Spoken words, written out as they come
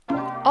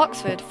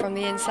Oxford from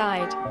the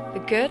inside. The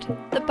good,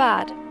 the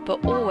bad,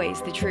 but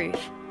always the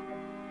truth.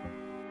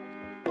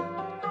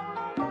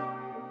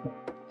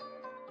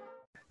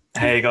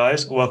 Hey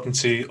guys, welcome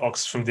to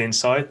Oxford from the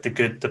Inside, the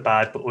good, the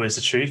bad, but always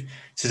the truth.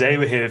 Today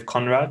we're here with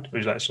Conrad.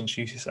 Would you like to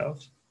introduce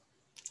yourselves?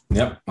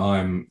 Yep,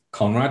 I'm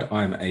Conrad.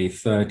 I'm a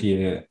third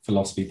year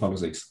philosophy,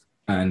 politics,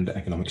 and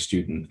economics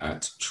student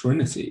at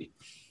Trinity.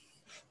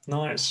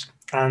 Nice.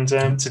 And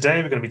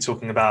today we're going to be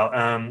talking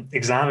about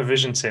exam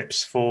revision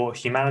tips for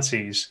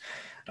humanities.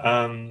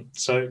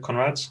 So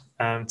Conrad,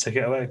 take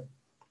it away.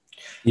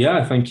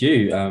 Yeah, thank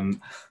you. I'd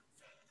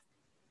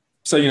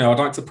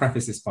like to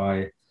preface this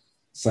by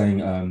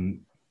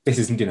saying this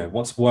isn't,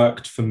 what's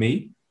worked for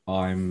me.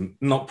 I'm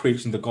not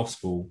preaching the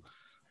gospel,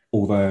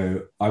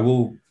 although I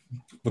will,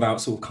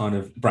 without sort of kind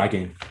of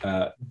bragging,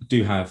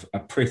 do have a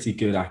pretty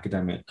good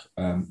academic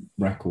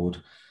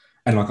record,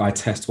 and like I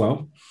test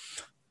well.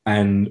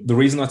 And the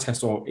reason I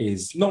test well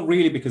is not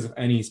really because of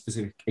any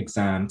specific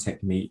exam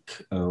technique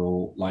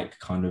or like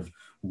kind of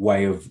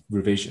way of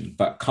revision,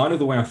 but kind of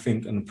the way I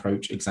think and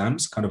approach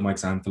exams, kind of my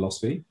exam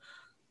philosophy.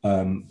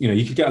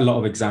 You could get a lot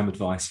of exam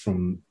advice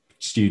from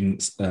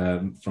students,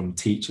 from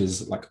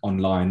teachers, like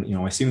online.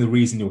 I assume the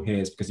reason you're here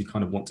is because you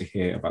kind of want to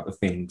hear about the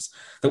things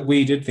that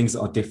we did, things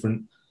that are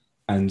different.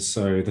 And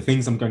so the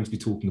things I'm going to be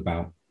talking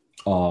about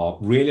are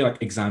really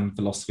like exam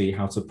philosophy,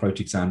 how to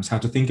approach exams, how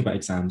to think about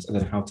exams, and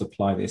then how to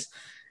apply this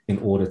in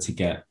order to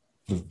get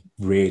the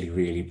really,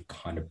 really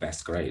kind of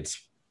best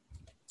grades.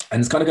 And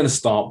it's kind of going to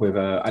start with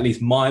at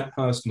least my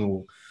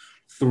personal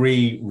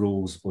three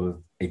rules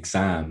of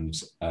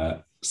exams.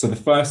 So the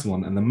first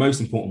one and the most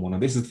important one,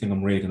 and this is the thing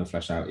I'm really going to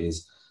flesh out,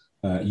 is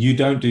you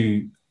don't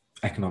do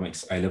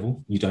economics A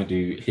level, you don't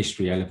do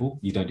history A level,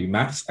 you don't do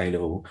maths A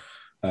level.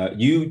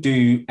 You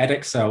do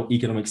Edexcel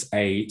Economics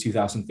A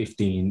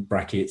 2015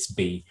 brackets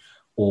B,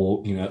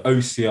 or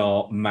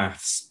OCR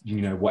maths,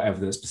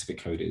 whatever the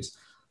specific code is.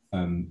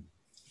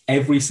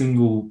 Every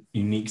single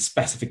unique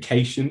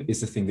specification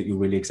is the thing that you're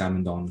really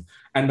examined on,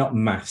 and not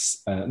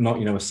maths, not a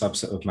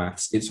subset of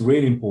maths. It's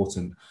really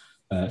important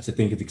to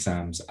think of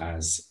exams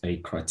as a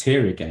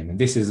criteria game, and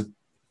this is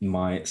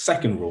my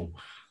second rule.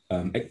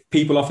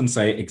 People often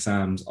say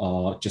exams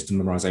are just a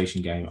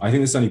memorization game. I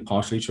think this is only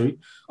partially true.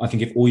 I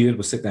think if all you did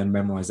was sit there and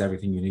memorize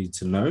everything you needed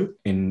to know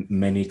in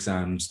many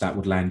exams, that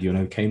would land you an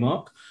okay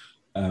mark.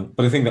 But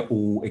the thing that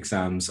all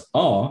exams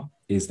are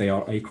is they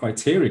are a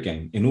criteria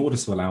game in order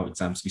to allow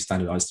exams to be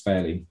standardized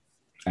fairly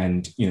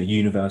and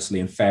universally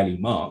and fairly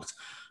marked.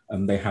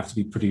 They have to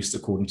be produced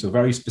according to a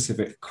very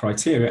specific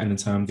criteria, and in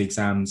turn the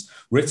exams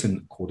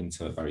written according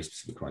to a very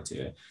specific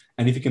criteria.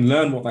 And if you can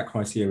learn what that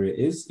criteria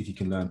is, if you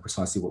can learn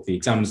precisely what the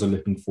examiners are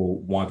looking for,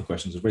 why the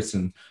questions are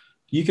written,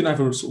 you can have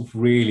a sort of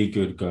really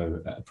good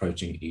go at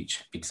approaching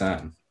each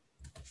exam.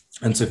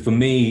 And so for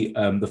me,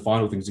 the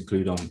final thing to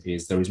include on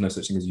is there is no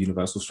such thing as a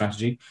universal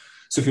strategy.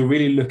 So if you're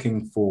really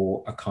looking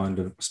for a kind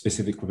of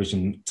specific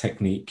revision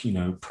technique,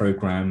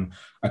 program,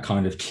 a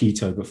kind of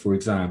keto, but for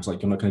exams,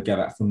 like you're not going to get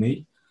that from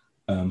me.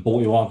 But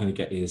what you are going to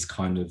get is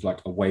kind of like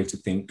a way to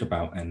think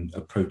about and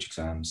approach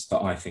exams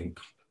that I think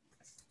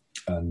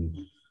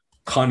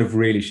kind of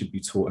really should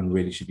be taught and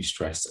really should be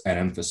stressed and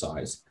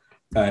emphasized.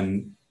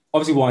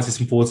 Obviously, why is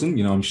this important?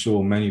 I'm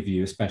sure many of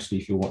you, especially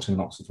if you're watching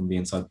an Oxford from the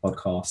Inside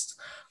podcast,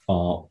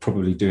 are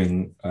probably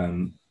doing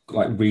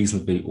like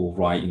reasonably all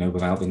right,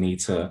 without the need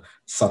to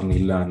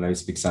suddenly learn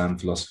loads of exam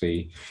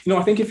philosophy.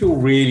 I think if you're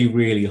really,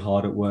 really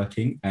hard at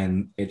working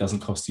and it doesn't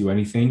cost you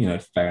anything,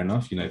 fair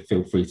enough,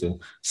 feel free to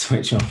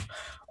switch off.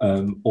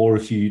 Or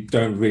if you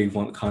don't really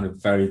want kind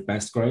of very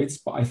best grades,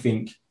 but I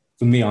think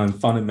for me, I'm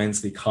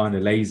fundamentally kind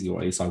of lazy, or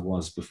at least I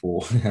was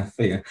before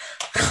the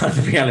kind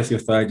of reality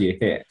of third year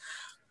hit.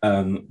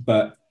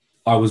 But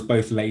I was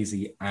both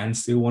lazy and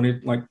still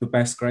wanted like the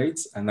best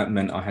grades. And that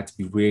meant I had to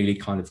be really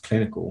kind of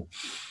clinical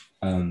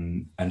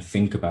and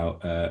think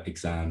about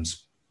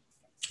exams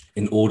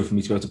in order for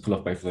me to be able to pull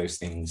off both of those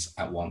things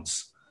at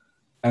once.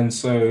 And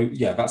so,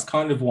 yeah, that's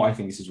kind of what I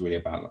think this is really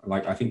about.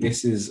 Like, I think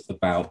this is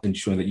about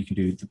ensuring that you can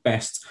do the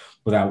best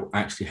without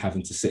actually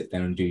having to sit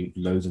there and do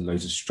loads and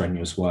loads of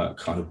strenuous work,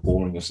 kind of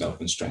boring yourself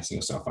and stressing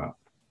yourself out.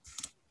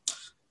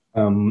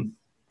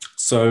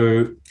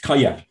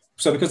 Yeah.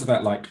 So because of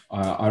that, like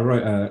I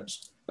wrote,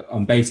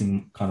 I'm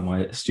basing kind of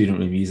my student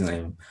reviews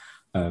name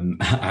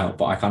out,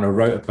 but I kind of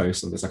wrote a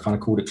post on this. I kind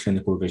of called it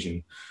clinical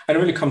revision. And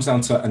it really comes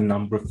down to a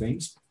number of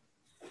things.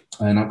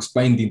 And I'll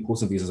explain the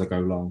importance of these as I go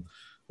along.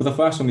 But the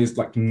first one is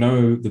like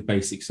know the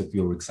basics of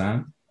your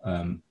exam,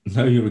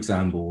 know your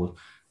exam board,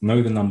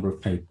 know the number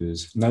of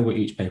papers, know what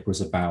each paper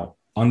is about,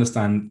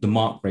 understand the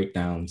mark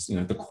breakdowns,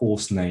 the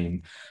course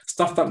name,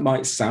 stuff that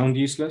might sound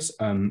useless,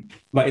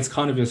 but it's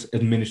kind of just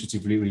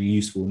administratively really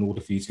useful in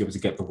order for you to be able to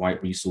get the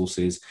right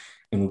resources,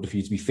 in order for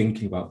you to be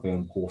thinking about the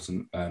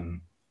important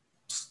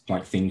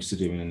like things to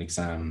do in an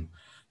exam.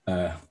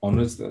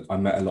 Honors, I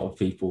met a lot of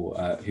people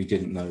who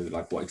didn't know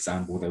like what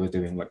exam board they were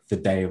doing like the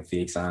day of the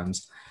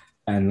exams.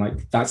 And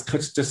like that's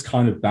just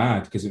kind of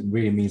bad because it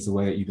really means the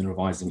way that you've been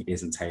revising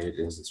isn't tailored,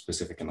 isn't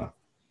specific enough.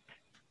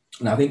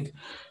 And I think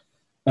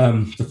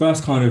The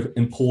first kind of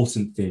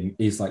important thing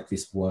is like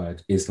this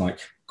word is like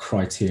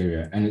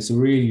criteria, and it's a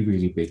really,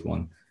 really big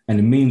one. And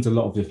it means a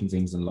lot of different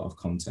things in a lot of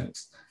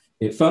context.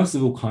 It first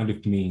of all kind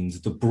of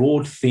means the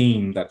broad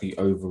theme that the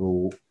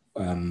overall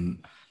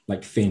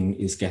like thing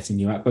is getting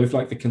you at, both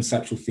like the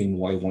conceptual theme,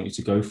 what I want you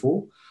to go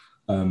for.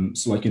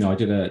 So like, I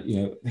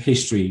did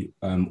history,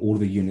 all of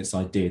the units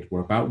I did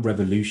were about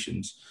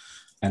revolutions.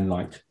 And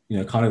like,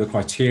 kind of the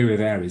criteria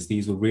there is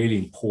these were really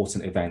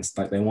important events.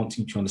 Like they want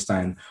you to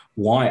understand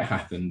why it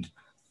happened,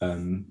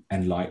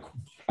 and like,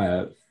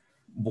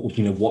 what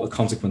the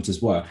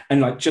consequences were.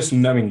 And like just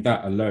knowing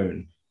that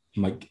alone,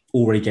 like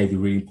already gave you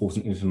really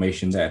important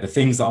information there. The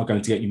things that are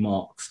going to get you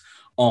marks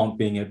aren't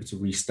being able to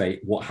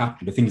restate what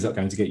happened. The things that are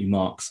going to get you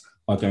marks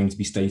are going to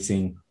be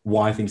stating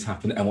why things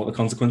happened and what the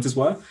consequences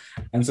were.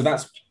 And so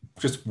that's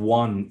just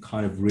one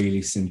kind of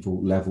really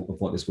simple level of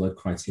what this word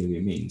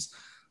criteria means.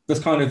 There's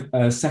kind of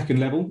a second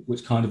level,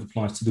 which kind of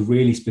applies to the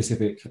really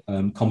specific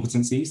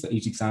competencies that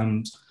each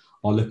exams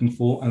are looking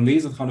for. And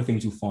these are the kind of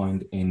things you'll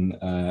find in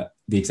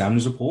the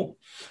examiner's report.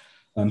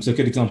 So a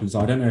good example is,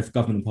 I don't know if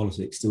government and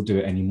politics still do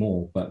it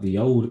anymore, but the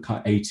old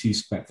A2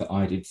 spec that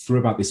I did threw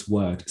about this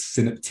word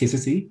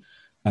synapticity,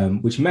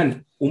 which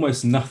meant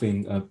almost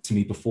nothing to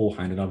me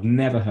beforehand, and I've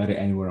never heard it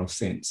anywhere else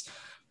since.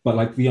 But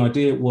like the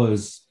idea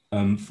was,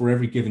 for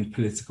every given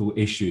political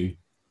issue,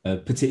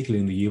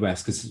 particularly in the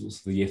US, because it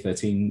was the year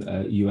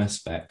 13 US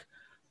spec,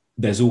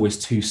 there's always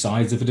two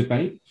sides of a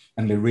debate,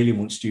 and they really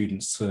want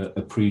students to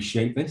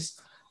appreciate this.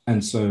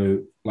 And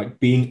so like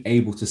being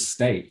able to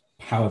state,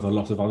 however a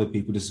lot of other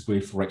people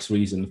disagree for X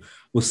reason,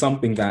 was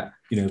something that,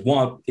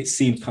 while it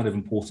seemed kind of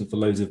important for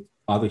loads of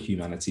other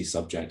humanities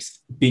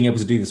subjects, being able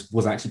to do this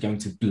was actually going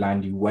to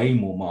land you way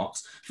more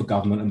marks for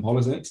government and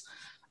politics.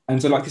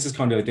 And so like this is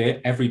kind of the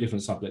idea, every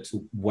different subject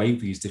will weight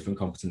these different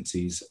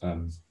competencies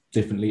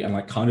differently, and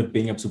like kind of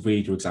being able to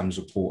read your examiner's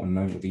report and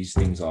know what these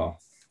things are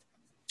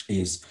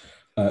is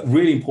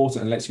really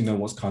important and lets you know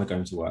what's kind of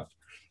going to work.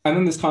 And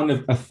then there's kind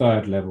of a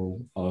third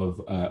level of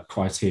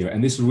criteria,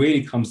 and this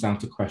really comes down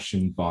to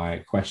question by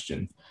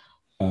question.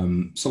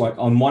 So like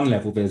on one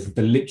level, there's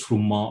the literal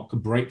mark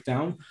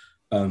breakdown,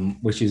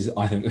 which is,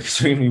 I think,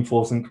 extremely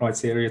important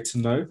criteria to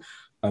know,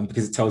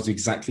 because it tells you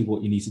exactly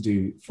what you need to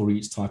do for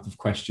each type of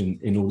question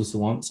in order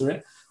to answer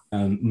it.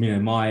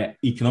 My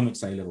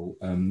economics A level,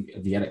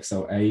 the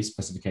EdXL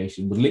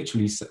specification would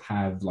literally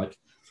have like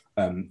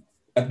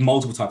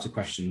multiple types of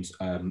questions,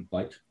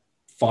 like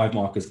 5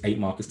 markers, 8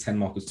 markers, 10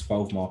 markers,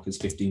 12 markers,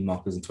 15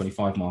 markers, and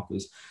 25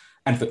 markers.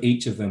 And for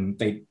each of them,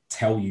 they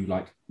tell you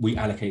like, we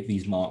allocate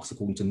these marks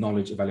according to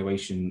knowledge,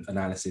 evaluation,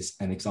 analysis,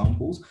 and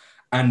examples,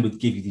 and would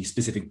give you these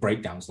specific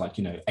breakdowns, like,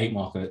 8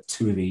 marker,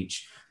 2 of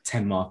each,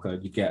 10 marker,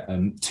 you get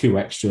 2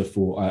 extra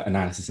for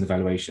analysis and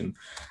evaluation,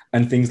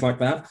 and things like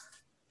that.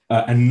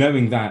 And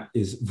knowing that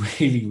is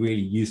really,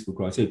 really useful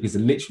criteria, because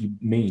it literally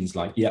means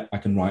like, yeah, I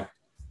can write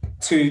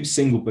 2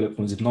 single bullet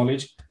points of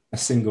knowledge, a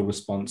single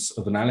response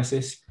of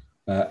analysis,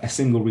 a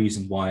single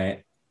reason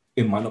why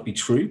it might not be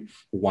true,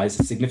 or why is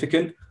it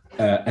significant,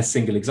 a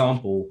single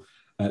example,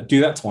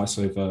 do that twice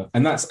over,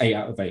 and that's 8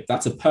 out of 8.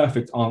 That's a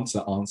perfect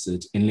answer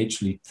answered in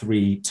literally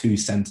 2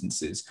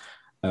 sentences.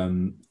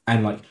 And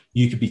like,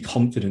 you could be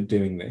confident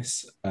doing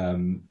this,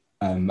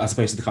 as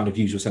opposed to the kind of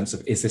usual sense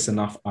of, is this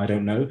enough? I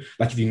don't know.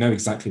 Like if you know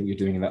exactly what you're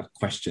doing in that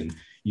question,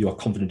 you are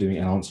confident doing it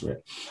and answer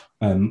it.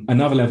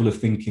 Another level of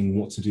thinking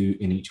what to do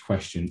in each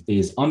question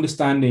is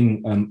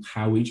understanding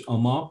how each are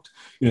marked.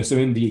 So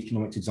in the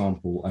economics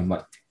example,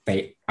 like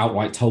they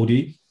outright told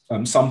you,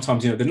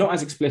 sometimes, they're not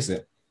as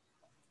explicit,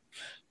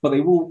 but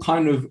they will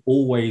kind of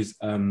always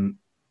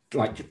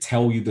like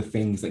tell you the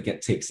things that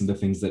get ticks and the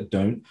things that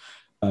don't.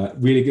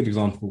 Really good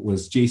example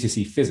was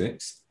GCSE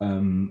physics.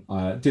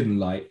 I didn't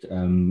like,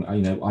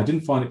 I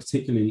didn't find it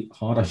particularly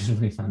hard. I just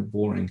really found it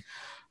boring.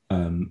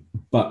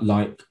 But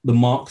like the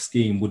mark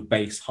scheme would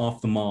base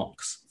half the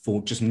marks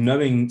for just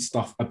knowing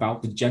stuff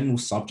about the general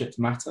subject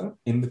matter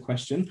in the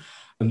question.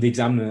 And the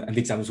examiner and the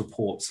examiner's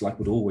reports like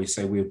would always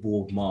say we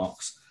award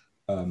marks.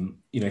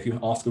 If you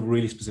ask a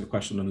really specific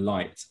question on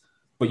light,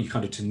 but you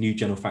kind of to new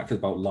general factors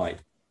about light,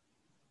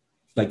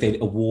 like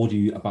they'd award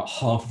you about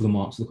half of the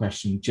marks of the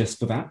question just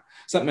for that.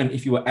 So that meant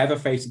if you were ever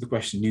faced with the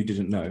question you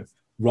didn't know,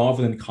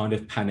 rather than kind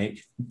of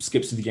panic,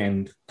 skip to the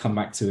end, come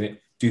back to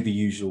it, do the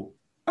usual,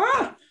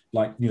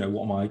 what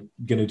am I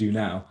going to do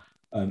now?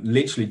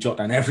 Literally jot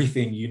down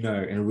everything in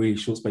a really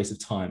short space of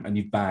time, and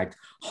you've bagged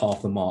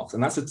half the marks.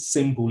 And that's a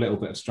simple little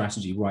bit of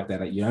strategy right there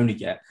that you only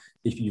get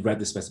if you read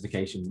the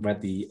specification,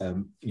 read the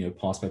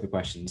past paper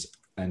questions,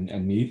 and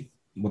knew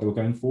what they were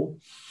going for.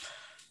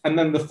 And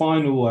then the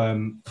final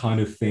kind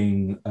of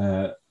thing,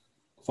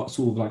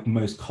 sort of like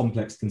most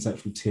complex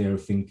conceptual tier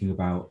of thinking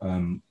about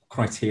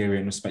criteria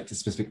in respect to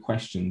specific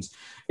questions,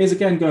 is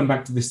again going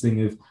back to this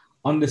thing of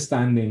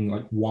understanding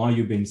like why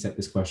you're being set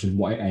this question,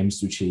 what it aims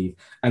to achieve.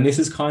 And this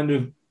is kind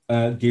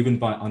of given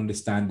by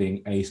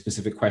understanding a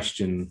specific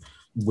question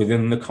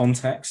within the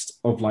context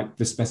of like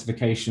the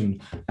specification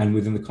and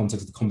within the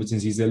context of the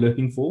competencies they're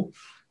looking for.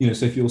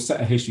 So if you'll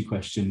set a history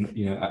question,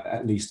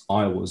 at least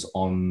I was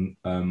on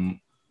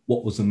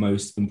what was the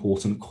most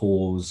important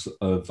cause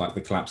of like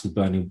the collapse of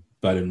the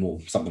Berlin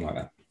Wall, something like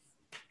that.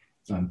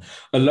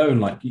 Alone,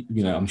 like,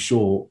 you know, I'm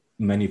sure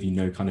many of you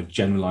know kind of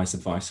generalized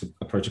advice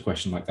approach a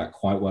question like that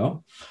quite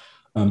well.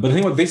 But the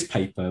thing with this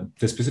paper,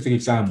 the specific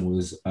exam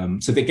was,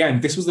 so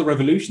again, this was the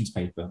revolutions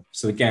paper.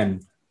 So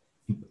again,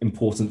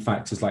 important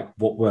factors like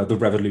what were the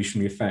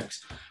revolutionary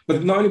effects.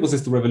 But not only was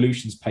this the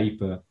revolutions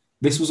paper,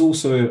 this was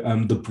also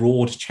the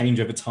broad change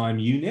over time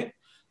unit.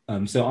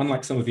 So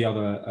unlike some of the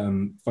other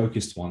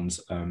focused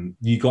ones,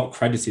 you got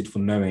credited for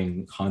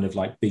knowing kind of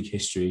like big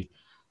history.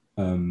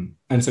 And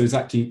so it's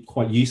actually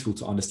quite useful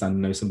to understand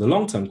and know some of the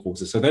long-term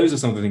courses. So those are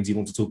some of the things you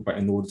want to talk about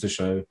in order to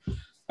show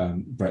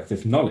breadth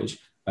of knowledge.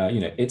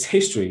 You know, it's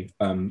history.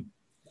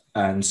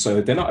 And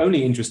so they're not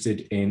only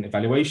interested in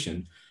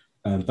evaluation,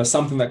 but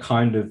something that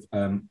kind of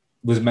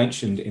was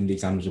mentioned in the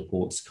exams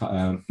reports,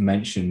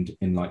 mentioned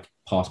in like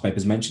past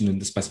papers, mentioned in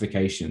the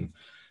specification,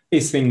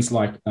 is things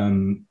like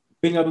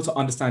being able to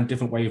understand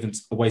different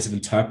ways of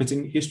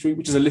interpreting history,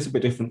 which is a little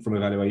bit different from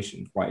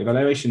evaluation, right?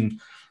 Evaluation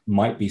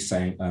might be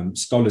saying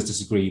scholars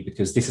disagree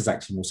because this is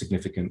actually more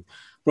significant.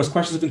 Whereas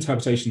questions of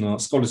interpretation are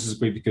scholars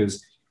disagree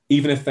because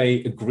even if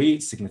they agree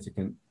it's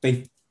significant,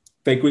 they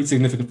agree it's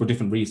significant for a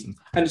different reason.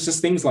 And it's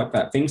just things like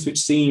that, things which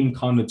seem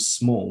kind of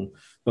small,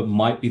 but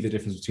might be the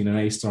difference between an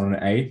A star and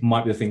an A,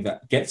 might be the thing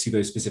that gets you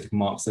those specific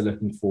marks they're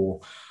looking for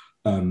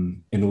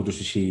in order to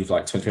achieve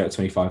like 23 out of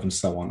 25 and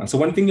so on. And so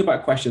when thinking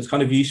about questions, it's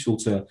kind of useful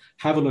to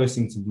have all those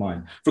things in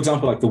mind. For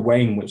example, like the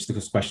way in which the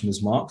question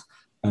is marked,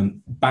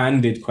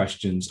 banded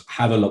questions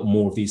have a lot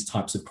more of these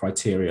types of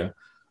criteria,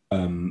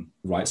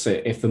 right? So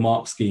if the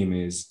mark scheme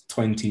is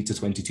 20 to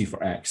 22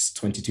 for X,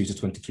 22 to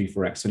 23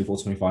 for X, 24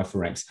 to 25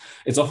 for X,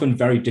 it's often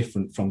very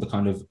different from the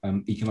kind of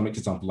economic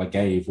example I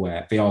gave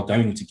where they are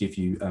going to give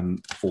you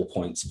 4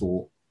 points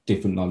for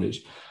different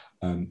knowledge.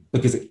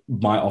 Because it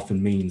might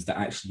often means that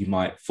actually you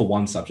might, for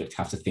one subject,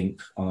 have to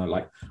think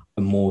on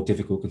a more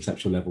difficult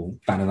conceptual level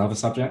than another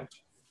subject.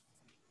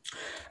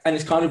 And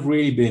it's kind of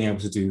really being able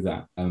to do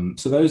that.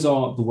 So those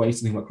are the ways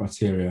to think about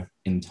criteria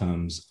in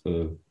terms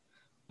of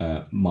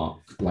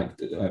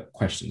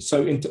questions.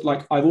 So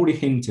like I've already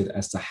hinted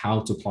as to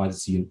how to apply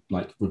this to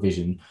like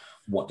revision.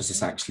 What does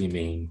this actually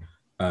mean?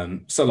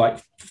 So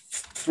like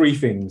three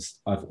things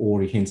I've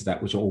already hinted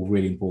at, which are all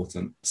really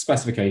important: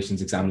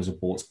 specifications, examiners'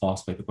 reports,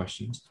 past paper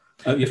questions.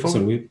 I just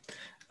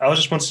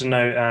wanted to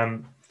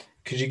know,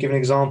 could you give an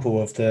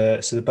example of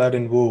the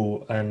Berlin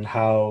Wall and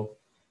how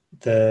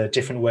the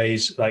different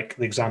ways like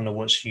the examiner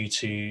wants you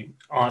to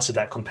answer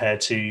that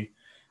compared to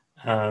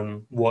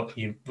what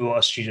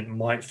a student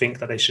might think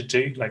that they should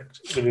do? Like,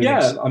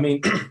 I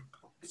mean,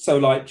 so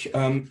like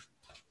I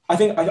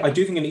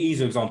do think an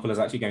easier example is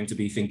actually going to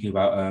be thinking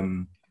about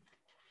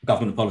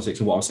government politics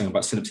and what I was saying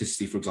about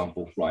synopticity, for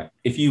example, right?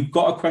 If you've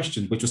got a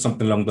question which was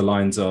something along the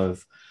lines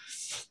of,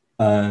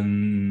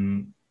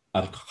 I'm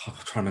trying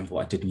to remember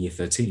what I did in year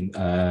 13.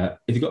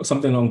 If you've got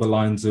something along the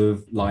lines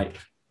of like,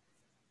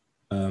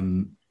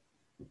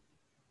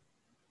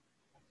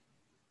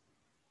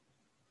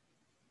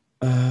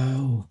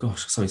 oh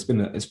gosh, sorry,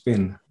 it's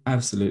been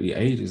absolutely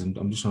ages.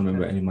 I'm just trying to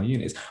remember any of my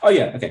units. Oh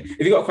yeah, okay. If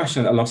you've got a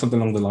question along something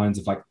along the lines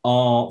of like,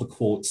 are the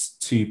courts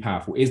too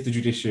powerful? Is the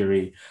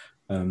judiciary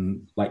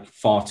like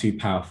far too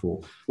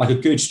powerful? Like a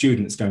good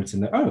student is going to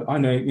know, oh, I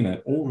know, you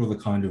know, all of the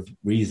kind of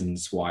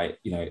reasons why,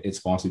 you know, it's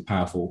far too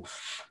powerful.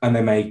 And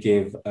they may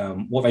give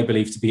what they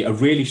believe to be a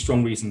really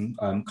strong reason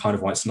kind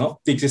of why it's not,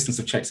 the existence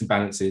of checks and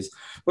balances,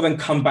 but then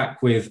come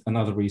back with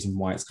another reason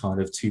why it's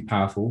kind of too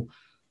powerful.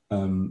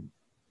 And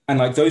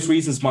like those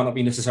reasons might not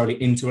be necessarily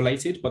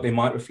interrelated, but they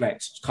might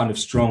reflect kind of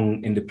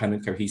strong,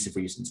 independent, cohesive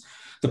reasons.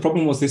 The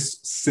problem was this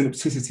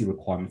synopticity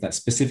requirement that's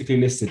specifically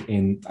listed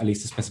in at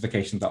least the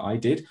specification that I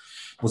did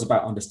was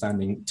about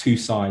understanding two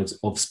sides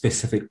of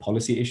specific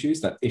policy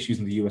issues, that issues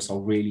in the US are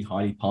really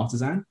highly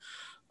partisan.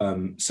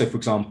 So for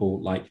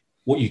example, like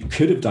what you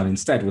could have done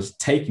instead was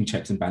taking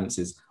checks and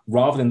balances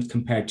rather than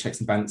compare checks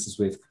and balances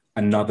with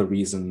another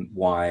reason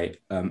why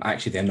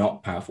actually they're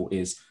not powerful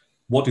is,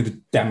 what do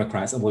the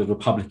Democrats and what do the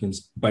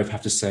Republicans both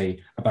have to say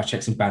about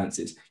checks and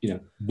balances? You know,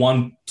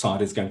 one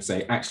side is going to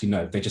say, actually,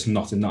 no, they're just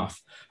not enough.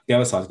 The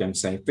other side is going to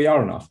say, they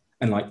are enough.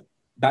 And like,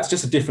 that's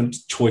just a different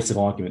choice of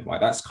argument,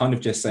 right? That's kind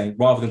of just saying,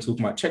 rather than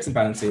talking about checks and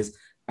balances,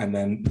 and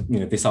then, you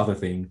know, this other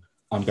thing,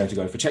 I'm going to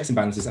go for checks and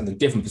balances and then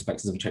different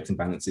perspectives of checks and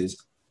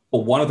balances. But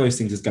one of those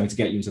things is going to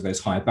get you into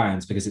those higher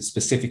bands because it's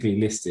specifically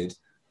listed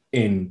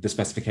in the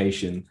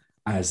specification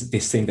as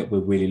this thing that we're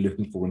really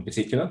looking for in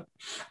particular.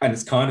 And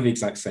it's kind of the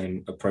exact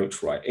same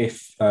approach, right?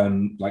 If,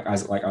 like I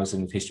was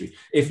saying with history,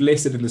 if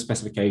listed in the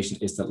specification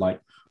is that like,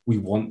 we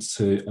want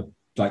to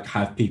like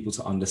have people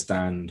to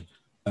understand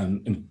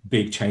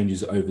big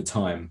changes over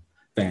time,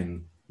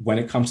 then when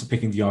it comes to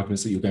picking the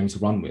arguments that you're going to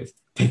run with,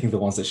 picking the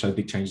ones that show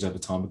big changes over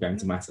time are going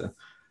to matter.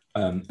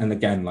 And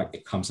again, like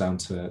it comes down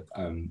to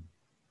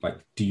like,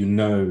 do you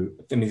know,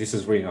 I mean, this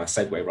is a really nice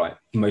segue, right?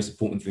 The most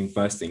important thing,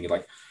 first thing,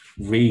 like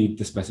read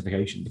the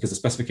specification, because the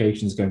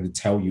specification is going to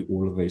tell you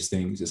all of those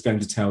things. It's going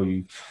to tell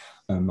you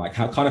like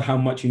how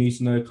much you need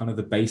to know, kind of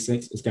the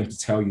basics. It's going to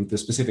tell you the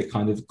specific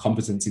kind of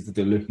competency that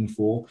they're looking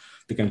for.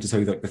 They're going to tell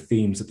you like the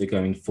themes that they're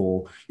going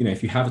for. You know,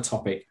 if you have a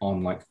topic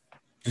on like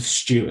the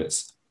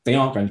stewards, they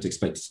aren't going to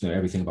expect you to know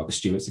everything about the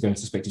stewards. They're going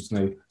to expect you to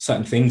know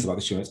certain things about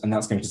the stewards, and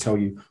that's going to tell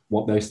you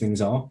what those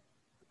things are.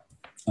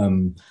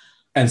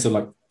 And so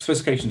like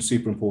specification is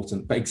super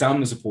important, but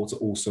examiner's reports are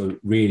also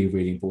really,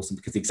 really important,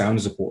 because the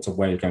examiner's reports are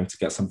where you're going to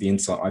get some of the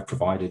insight I've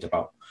provided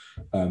about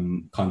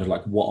kind of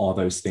like what are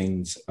those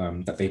things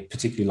that they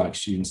particularly like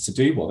students to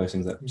do, what are those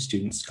things that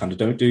students kind of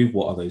don't do,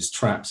 what are those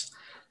traps,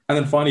 and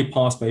then finally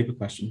past paper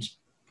questions.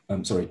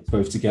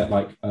 Both to get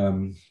like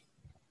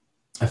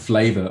a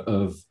flavor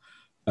of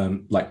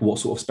like what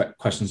sort of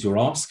questions you're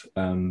asked,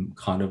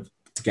 kind of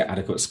to get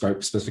adequate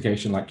scope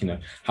specification, like, you know,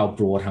 how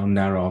broad, how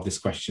narrow are these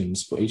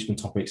questions for each of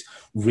the topics.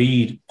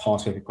 Read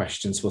past paper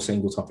questions for a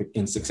single topic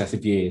in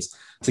successive years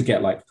to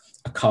get like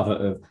a cover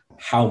of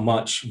how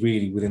much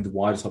really within the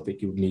wider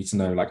topic you would need to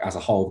know, like as a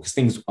whole, because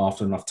things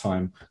after enough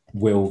time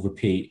will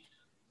repeat.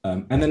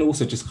 And then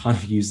also just kind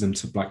of use them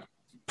to like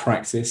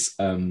practice.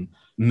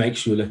 Make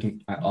sure you're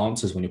looking at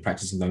answers when you're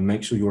practicing them.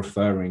 Make sure you're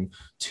referring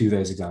to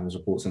those examiners'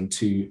 reports and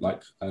to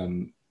like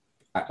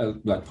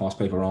past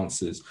paper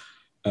answers.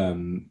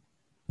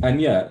 And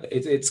yeah,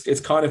 it's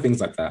kind of things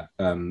like that.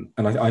 And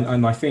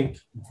I think,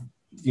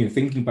 you know,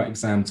 thinking about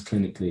exams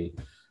clinically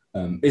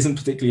isn't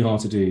particularly hard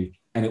to do,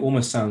 and it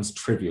almost sounds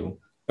trivial,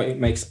 but it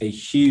makes a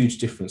huge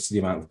difference to the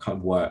amount of kind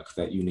of work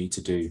that you need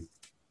to do,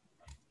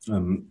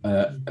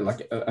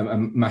 like a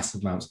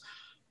massive amount.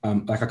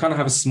 Like I kind of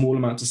have a small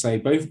amount to say,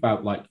 both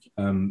about like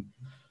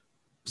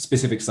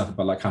specific stuff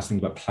about like how to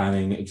think about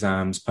planning,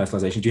 exams,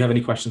 personalization. Do you have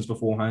any questions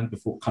beforehand,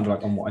 before kind of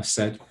like on what I've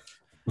said,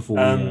 before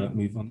we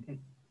move on?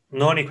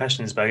 Not any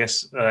questions, but I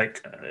guess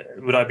like,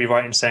 would I be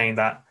right in saying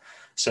that?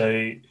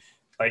 So,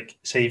 like,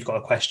 say you've got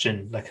a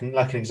question, like an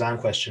exam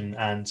question,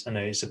 and I know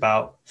it's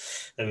about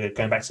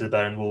going back to the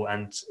Berlin Wall,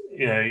 and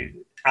you know,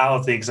 out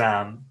of the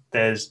exam,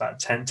 there's like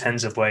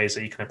tens of ways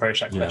that you can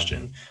approach that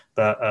question.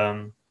 But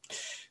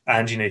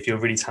and you know, if you're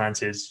really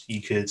talented,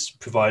 you could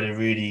provide a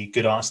really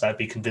good answer that would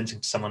be convincing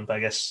to someone. But I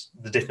guess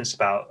the difference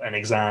about an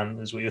exam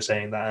is what you're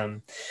saying,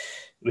 that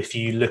if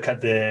you look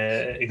at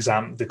the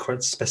exam, the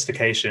correct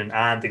specification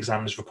and the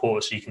examiner's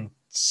report, so you can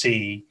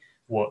see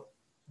what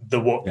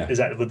is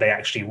that what they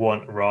actually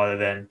want, rather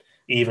than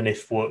even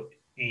if what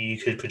you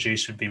could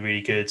produce would be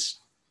really good,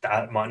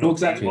 that might not. Well,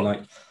 exactly.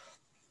 Like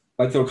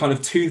there are kind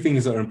of two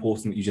things that are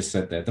important that you just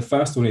said there. The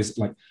first one is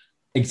like,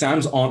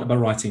 exams aren't about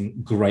writing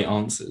great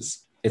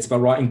answers. It's about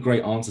writing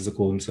great answers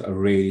according to a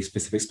really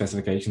specific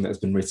specification that has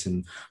been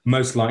written,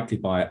 most likely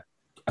by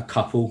a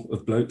couple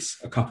of blokes,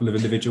 a couple of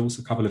individuals,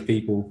 a couple of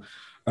people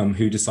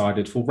who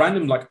decided for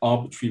random, like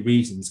arbitrary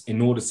reasons,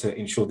 in order to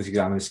ensure this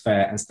exam is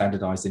fair and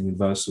standardized and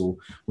universal,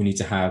 we need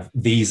to have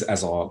these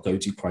as our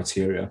go-to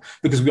criteria,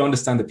 because we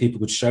understand that people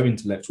could show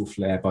intellectual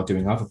flair by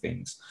doing other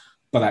things,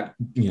 but that,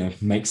 you know,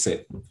 makes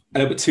it a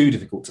little bit too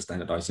difficult to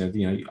standardize.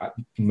 You know,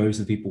 most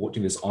of the people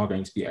watching this are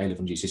going to be A-level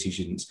and GCSE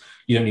students.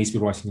 You don't need to be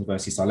writing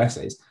university-style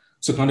essays.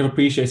 So kind of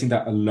appreciating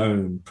that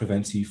alone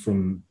prevents you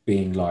from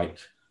being like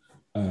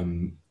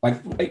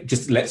it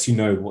just lets you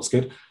know what's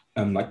good,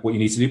 like what you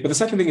need to do. But the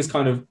second thing is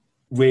kind of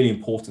really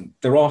important.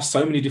 There are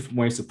so many different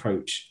ways to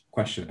approach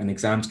question, and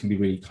exams can be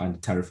really kind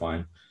of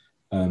terrifying.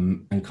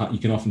 And you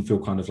can often feel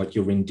kind of like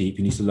you're in deep.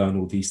 You need to learn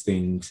all these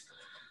things.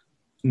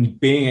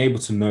 Being able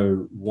to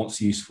know what's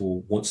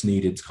useful, what's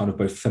needed, kind of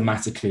both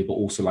thematically, but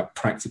also like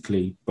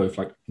practically, both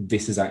like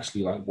this is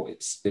actually like what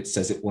it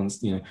says it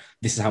wants, you know,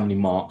 this is how many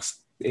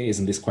marks it is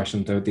in this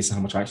question, though this is how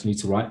much I actually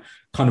need to write,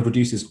 kind of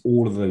reduces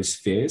all of those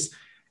fears.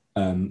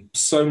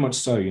 So much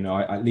so, you know,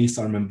 at least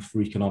I remember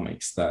for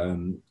economics that,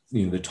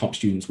 you know, the top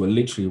students were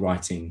literally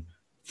writing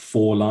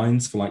 4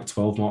 lines for like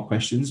 12-mark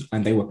questions,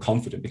 and they were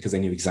confident because they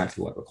knew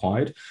exactly what it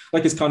required.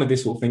 Like, it's kind of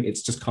this sort of thing.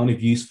 It's just kind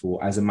of useful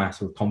as a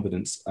matter of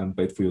confidence,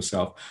 both for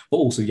yourself, but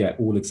also, yeah,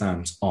 all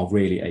exams are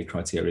really a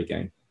criteria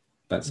game.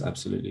 That's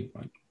absolutely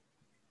right.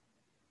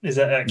 Is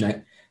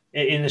that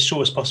in as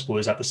short as possible?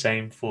 Is that the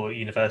same for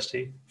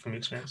university from your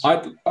experience?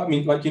 I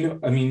mean, like, you know,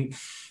 I mean,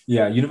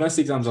 yeah,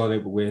 university exams are a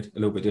little bit weird, a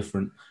little bit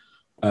different.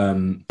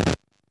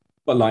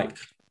 But like,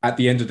 at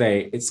the end of the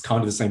day, it's kind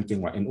of the same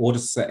thing, right? In order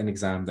to set an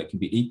exam that can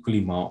be equally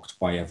marked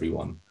by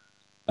everyone,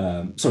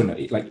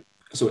 fairly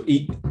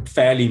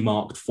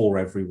marked for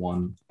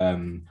everyone,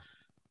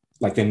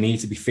 like there need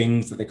to be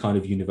things that the kind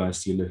of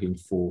university are looking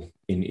for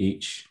in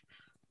each.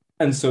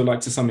 And so, like,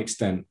 to some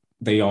extent,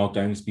 they are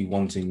going to be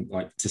wanting,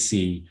 like, to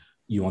see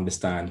you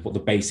understand what the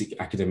basic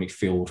academic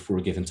field for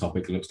a given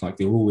topic looks like.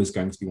 They're always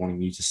going to be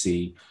wanting you to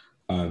see,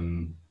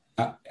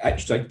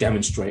 actually, like,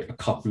 demonstrate a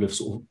couple of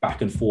sort of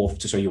back and forth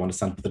to show you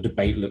understand what the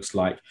debate looks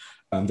like.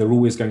 They're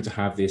always going to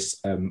have this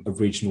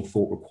original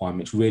thought requirement,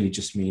 which really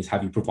just means,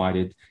 have you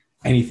provided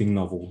anything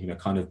novel, you know,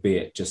 kind of, be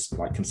it just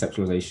like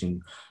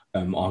conceptualization,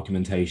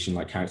 argumentation,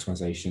 like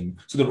characterization.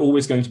 So there are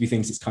always going to be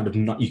things that's kind of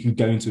not, you can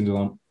go into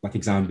an like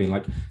exam being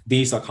like,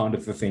 these are kind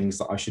of the things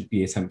that I should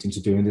be attempting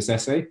to do in this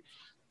essay.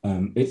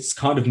 It's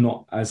kind of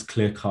not as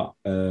clear cut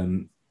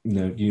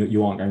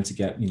you aren't going to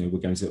get, we're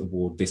going to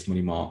award this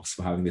many marks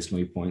for having this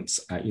many points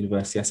at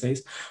university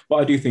essays. But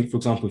I do think, for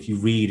example, if you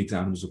read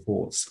examiners'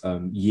 reports,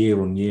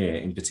 year on year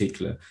in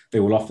particular, they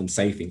will often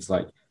say things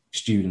like,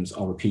 students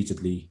are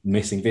repeatedly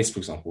missing this, for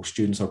example.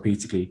 Students are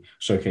repeatedly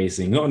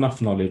showcasing not enough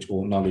knowledge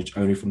or knowledge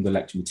only from the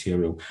lecture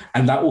material.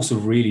 And that also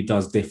really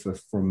does differ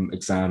from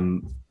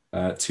exam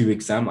to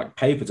exam, like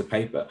paper to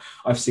paper.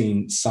 I've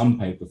seen some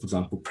paper, for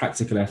example,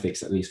 practical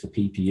ethics, at least for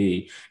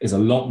PPE, is a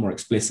lot more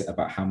explicit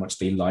about how much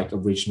they like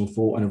original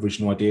thought and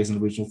original ideas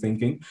and original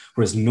thinking,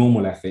 whereas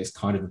normal ethics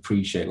kind of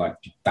appreciate like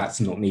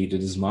that's not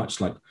needed as much.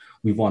 Like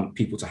we want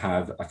people to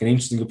have like an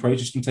interesting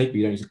approach you can take, but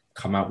you don't need to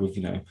come out with,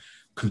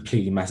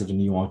 completely massive a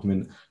new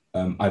argument.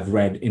 I've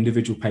read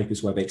individual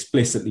papers where they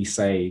explicitly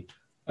say,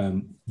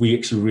 we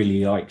actually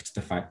really liked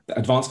the fact that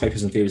advanced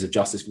papers and theories of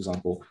justice, for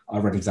example, I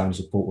read an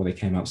examiner's report where they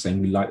came out saying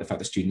we like the fact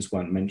that students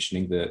weren't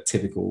mentioning the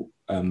typical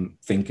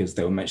thinkers,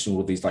 they were mentioning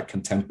all of these like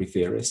contemporary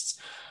theorists.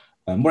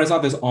 Whereas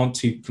others aren't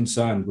too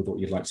concerned with what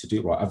you'd like to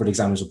do, right? I've read an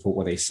examiner's report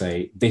where they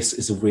say this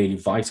is a really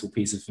vital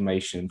piece of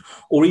information,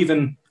 or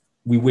even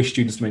we wish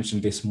students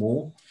mentioned this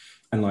more.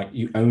 And like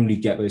you only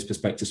get those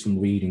perspectives from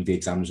reading the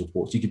examiner's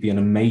reports. You could be an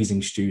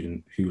amazing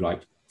student who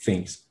like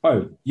thinks,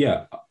 oh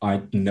yeah,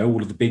 I know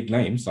all of the big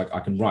names, like I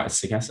can write a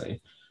sick essay.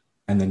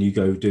 And then you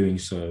go doing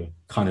so,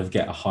 kind of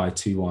get a high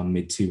 2-1,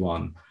 mid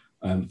 2-1,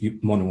 you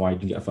wonder why you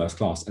can get a first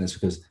class. And it's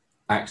because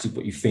actually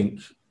what you think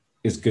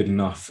is good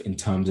enough in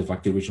terms of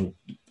like the original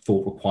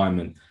thought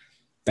requirement,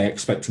 they're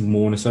expecting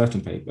more in a certain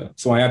paper.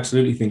 So I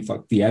absolutely think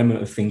like the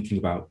element of thinking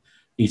about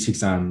each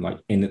exam like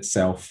in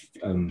itself,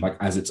 like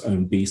as its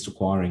own beast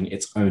requiring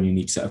its own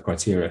unique set of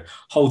criteria,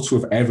 holds true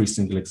of every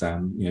single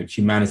exam,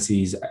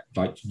 humanities,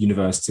 like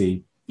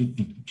university,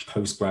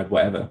 postgrad,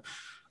 whatever,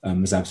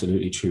 is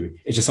absolutely true.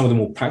 It's just some of the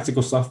more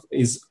practical stuff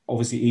is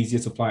obviously easier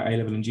to apply at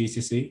A-level and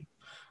GCSE,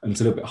 and it's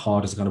a little bit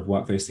harder to kind of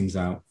work those things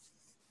out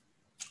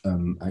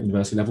at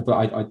university level,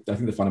 but I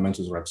think the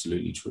fundamentals are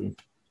absolutely true.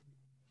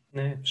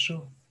 No,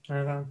 sure.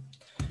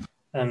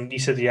 You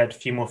said you had a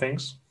few more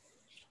things.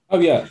 Oh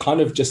yeah,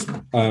 kind of just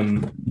sorry,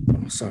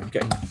 I'm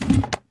getting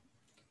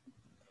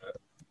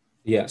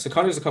so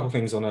kind of just a couple of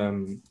things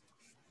on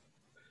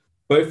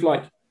both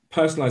like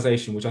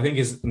personalization, which I think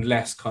is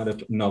less kind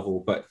of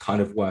novel but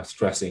kind of worth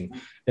stressing.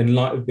 In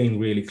light of being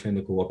really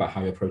clinical about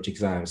how you approach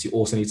exams, you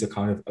also need to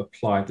kind of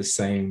apply the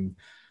same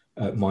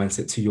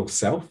mindset to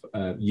yourself.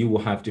 You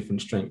will have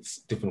different strengths,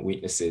 different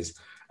weaknesses,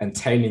 and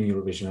tailoring your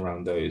revision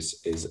around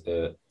those is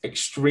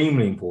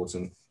extremely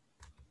important.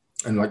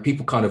 And like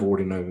people kind of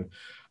already know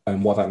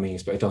what that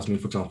means, but it does mean,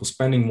 for example,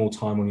 spending more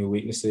time on your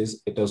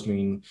weaknesses. It does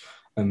mean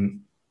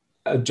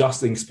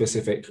adjusting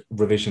specific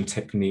revision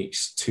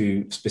techniques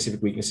to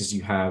specific weaknesses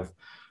you have.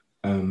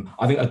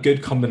 I think a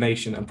good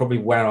combination, and probably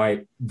where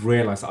I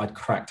realized that I'd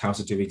cracked how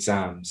to do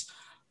exams,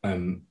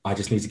 I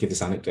just need to give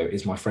this anecdote,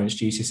 is my French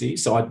GCSE.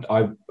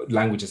 So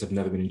languages have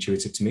never been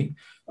intuitive to me.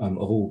 Of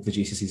all the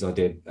GCSEs I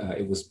did,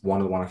 it was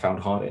one of the one I found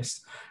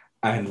hardest.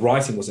 And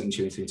writing wasn't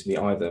intuitive to me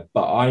either,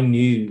 but I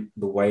knew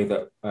the way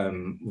that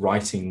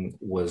writing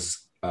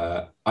was,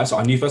 I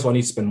knew first of all I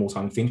need to spend more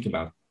time thinking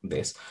about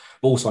this,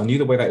 but also I knew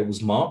the way that it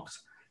was marked.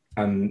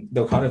 And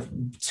there were kind of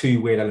two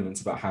weird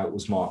elements about how it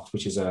was marked,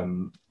 which is,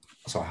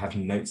 so I have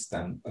notes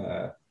then.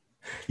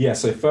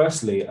 So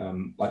firstly,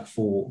 like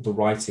for the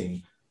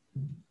writing,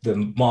 the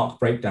mark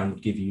breakdown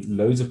would give you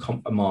loads of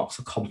marks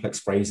for complex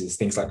phrases,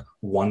 things like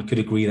one could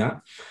agree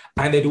that.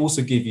 And they'd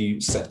also give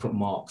you separate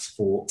marks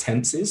for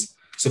tenses.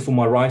 So for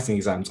my writing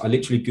exams, I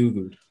literally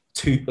Googled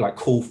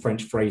cool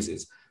French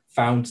phrases,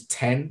 found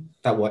 10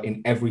 that were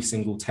in every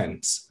single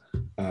tense,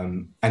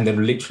 and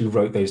then literally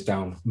wrote those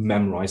down,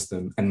 memorized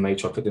them, and made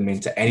sure I put them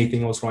into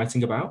anything I was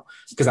writing about,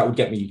 because that would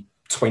get me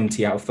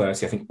 20 out of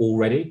 30, I think,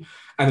 already.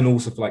 And then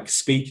also for like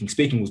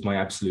speaking was my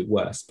absolute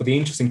worst. But the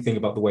interesting thing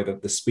about the way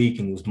that the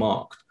speaking was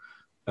marked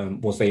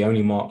was they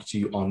only marked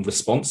you on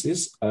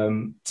responses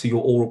to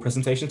your oral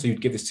presentation. So you'd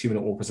give this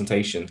 2-minute oral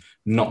presentation,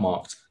 not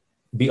marked,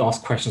 be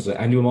asked questions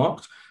and you were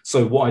marked.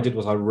 So what I did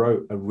was I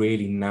wrote a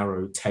really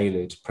narrow,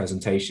 tailored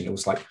presentation. It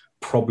was like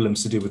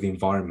problems to do with the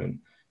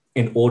environment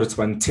in order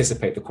to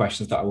anticipate the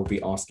questions that I would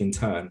be asked in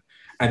turn.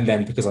 And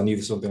then because I knew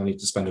this was something I needed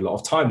to spend a lot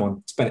of time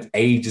on, spent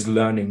ages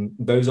learning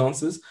those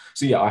answers.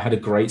 So yeah, I had a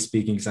great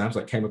speaking exams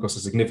that came across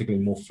as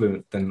significantly more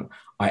fluent than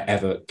I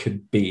ever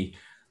could be.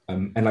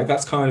 And like,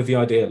 that's kind of the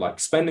idea, like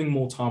spending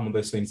more time on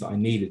those things that I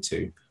needed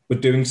to, but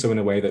doing so in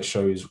a way that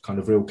shows kind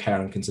of real care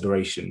and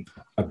consideration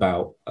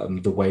about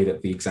the way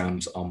that the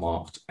exams are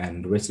marked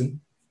and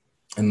written.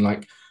 And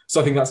like, so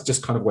I think that's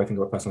just kind of the way I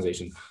think about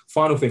personalization.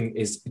 Final thing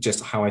is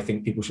just how I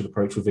think people should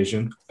approach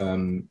revision.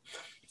 Don't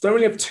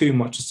really have too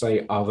much to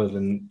say other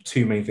than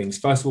two main things.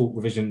 First of all,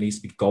 revision needs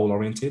to be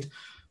goal-oriented,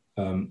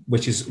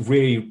 which is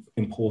really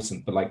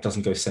important, but like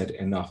doesn't go said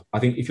enough. I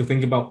think if you're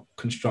thinking about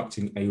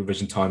constructing a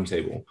revision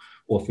timetable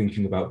or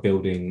thinking about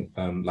building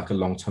like a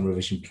long-term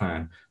revision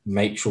plan,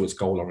 make sure it's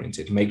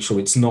goal-oriented. Make sure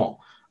it's not,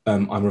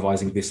 I'm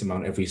revising this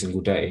amount every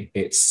single day.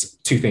 It's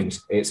two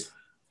things. It's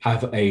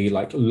have a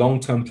like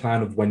long-term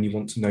plan of when you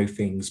want to know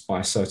things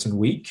by a certain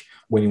week,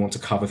 when you want to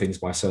cover things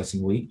by a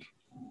certain week.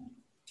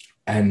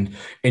 And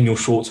in your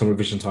short-term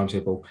revision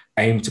timetable,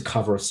 aim to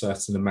cover a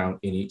certain amount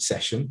in each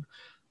session.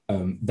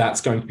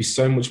 That's going to be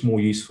so much more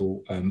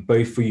useful,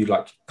 both for you,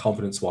 like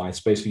confidence-wise,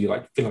 both for you,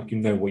 like feel like you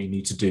know what you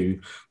need to do,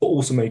 but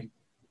also making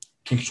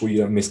sure you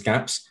don't miss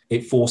gaps.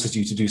 It forces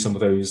you to do some of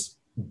those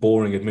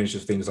boring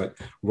administrative things like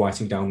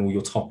writing down all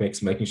your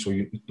topics, making sure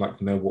you like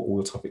know what all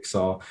your topics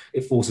are.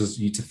 It forces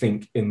you to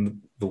think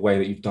in the way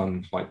that you've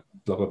done, like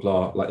blah blah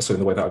blah, like so in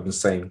the way that I've been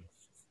saying,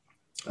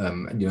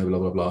 and blah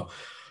blah blah.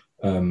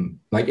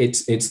 Like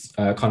it's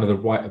kind of the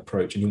right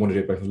approach, and you want to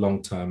do it both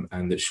long term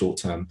and the short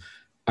term.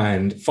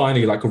 And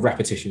finally, like a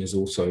repetition is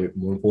also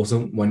more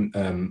important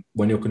when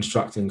you're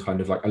constructing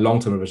kind of like a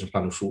long-term revision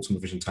plan or short-term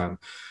revision plan.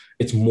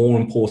 It's more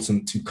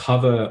important to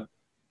cover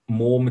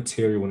more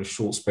material in a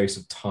short space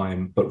of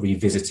time, but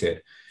revisit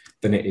it,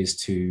 than it is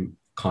to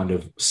kind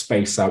of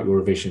space out your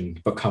revision,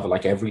 but cover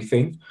like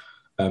everything.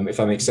 If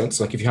that makes sense.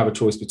 Like if you have a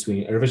choice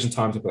between a revision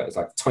timetable that is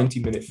like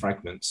 20-minute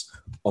fragments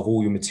of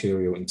all your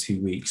material in 2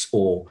 weeks,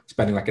 or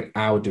spending like an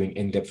hour doing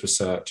in-depth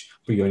research,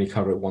 but you only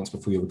cover it once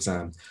before your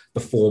exam, the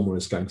former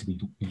is going to be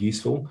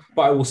useful.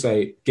 But I will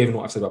say, given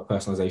what I've said about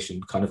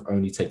personalization, kind of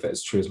only take that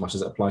as true as much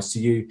as it applies to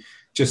you.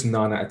 Just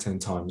 9 out of 10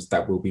 times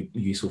that will be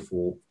useful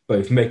for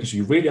both making sure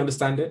you really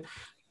understand it,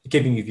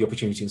 giving you the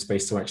opportunity and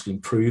space to actually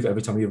improve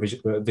every time you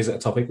visit a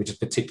topic, which is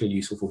particularly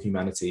useful for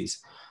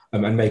humanities,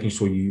 and making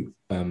sure you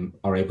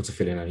are able to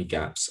fill in any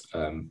gaps.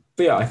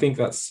 But yeah, I think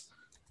that's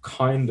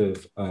kind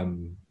of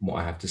what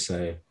I have to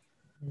say.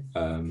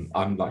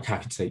 I'm like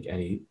happy to take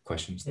any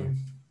questions though.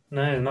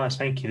 No, nice,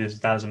 thank you.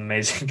 That was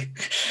amazing.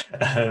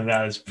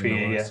 That was pretty,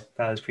 No, yeah,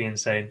 that was pretty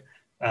insane.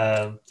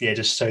 Yeah,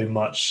 just so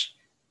much,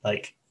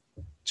 like,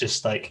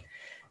 just like,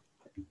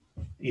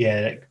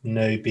 yeah, like,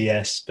 no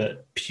BS,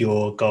 but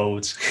pure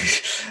gold.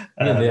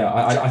 Yeah.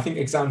 I think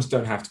exams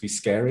don't have to be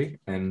scary,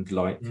 and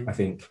like I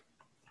think,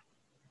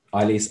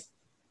 at least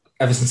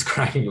ever since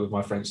cracking it with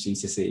my French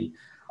GCSE,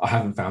 I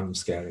haven't found them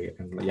scary,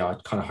 and yeah, I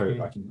kind of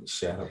hope I can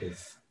share that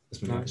with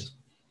as many others.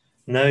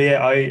 No,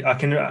 yeah, I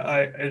can.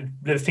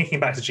 Thinking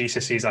back to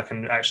GCSEs, I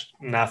can actually,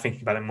 now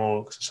thinking about it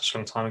more because it's such a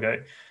long time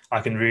ago, I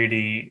can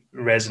really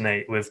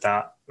resonate with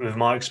that, with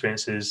my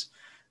experiences.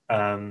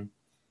 I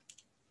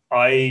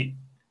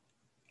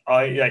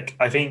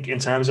I think in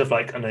terms of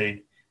like, I know,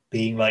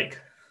 being like,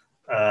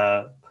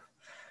 I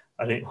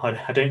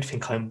don't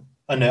think I'm.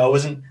 I know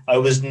I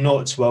was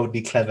not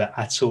worldly clever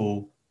at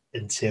all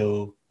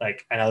until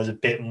like, and I was a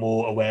bit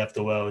more aware of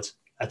the world,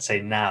 I'd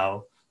say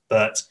now,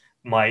 but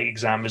my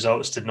exam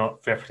results did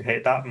not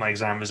replicate that. My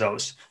exam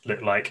results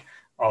looked like,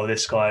 oh,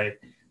 this guy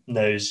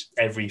knows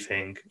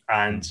everything.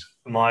 And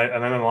I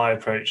remember my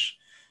approach.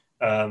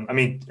 I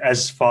mean,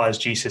 as far as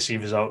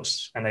GCSE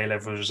results and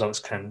A-level results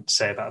can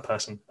say about a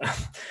person,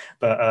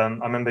 but I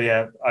remember,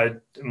 yeah,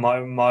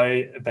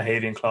 my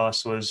behaviour in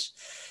class was,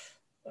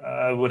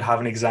 would have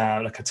an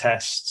exam, like a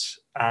test,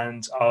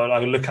 and I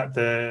would look at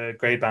the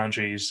grade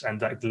boundaries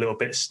and like the little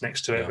bits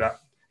next to it that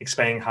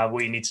explaining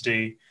what you need to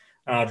do,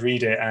 and I'd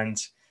read it, and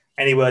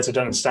any words I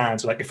don't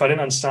understand, so like if I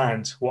didn't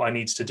understand what I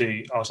needed to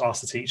do, I was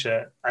asked the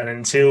teacher, and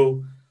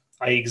until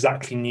I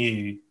exactly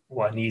knew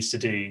what I needed to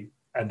do,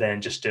 and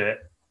then just do it.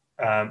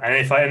 And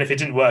if it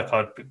didn't work,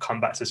 I'd come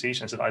back to the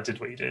teacher and said, I did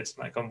what you did.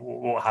 Like,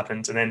 what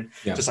happened? And then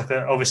just like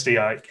obviously,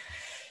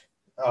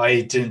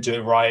 I didn't do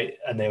it right,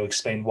 and they will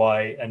explain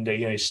why, and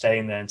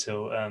staying there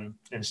until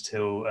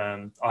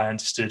I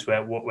understood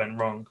what went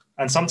wrong.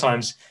 And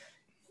sometimes,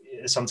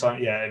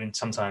 yeah, I mean,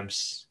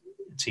 sometimes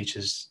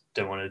teachers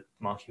don't want to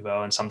mark you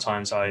well, and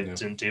sometimes I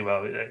didn't do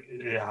well.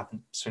 It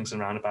happened, swings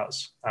and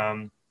roundabouts.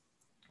 No,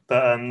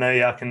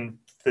 yeah, I can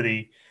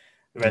fully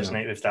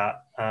resonate with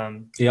that.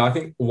 I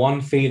think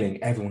one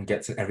feeling everyone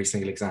gets in every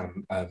single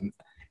exam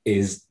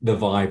is the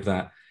vibe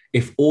that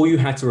if all you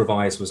had to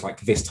revise was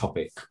like this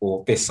topic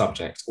or this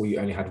subject, or you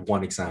only had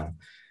one exam,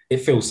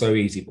 it feels so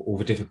easy, but all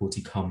the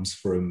difficulty comes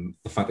from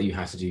the fact that you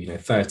have to do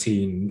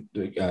 13,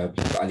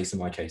 at least in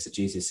my case, a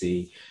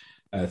GCSE,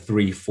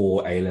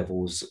 3-4 A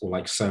levels, or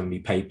like so many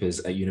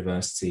papers at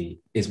university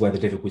is where the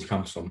difficulty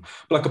comes from.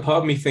 But like a part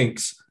of me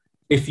thinks,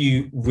 if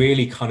you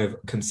really kind of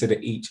consider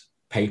each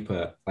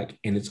paper like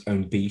in its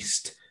own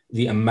beast,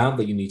 the amount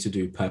that you need to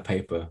do per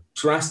paper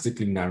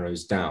drastically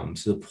narrows down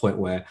to the point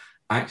where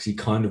actually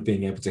kind of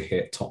being able to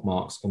hit top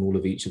marks on all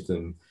of each of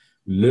them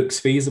looks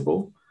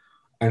feasible.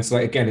 And so,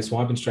 like, again, it's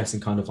why I've been stressing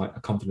kind of like a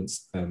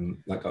confidence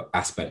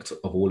aspect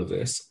of all of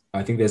this.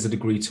 I think there's a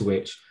degree to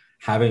which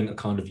having a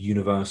kind of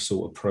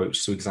universal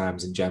approach to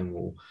exams in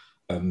general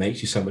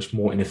makes you so much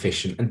more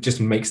inefficient and just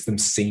makes them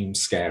seem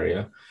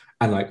scarier.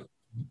 And like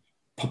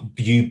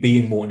you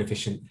being more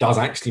inefficient does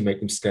actually make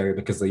them scarier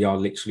because they are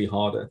literally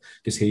harder,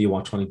 because here you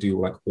are trying to do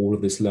like all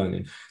of this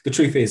learning. The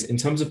truth is, in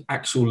terms of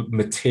actual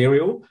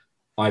material,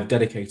 I've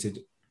dedicated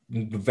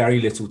very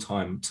little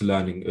time to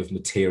learning of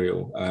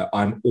material.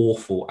 I'm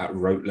awful at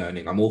rote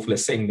learning. I'm awful at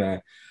sitting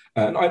there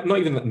Not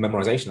even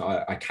memorization.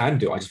 I can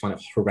do. I just find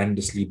it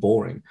horrendously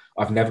boring.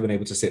 I've never been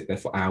able to sit there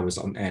for hours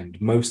on end.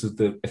 Most of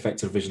the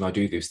effective revision I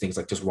do is things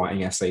like just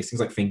writing essays,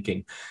 things like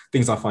thinking,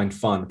 things I find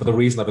fun. But the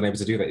reason I've been able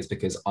to do that is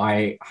because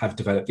I have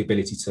developed the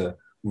ability to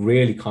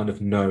really kind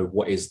of know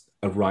what is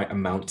a right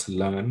amount to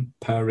learn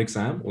per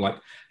exam, or like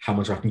how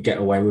much I can get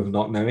away with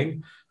not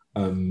knowing.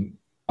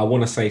 I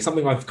want to say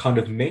something I've kind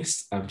of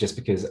missed, just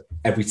because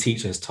every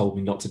teacher has told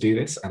me not to do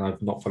this and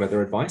I've not followed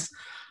their advice.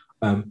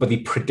 But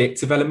the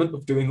predictive element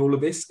of doing all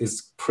of this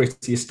is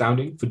pretty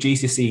astounding. For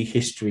GCSE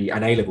history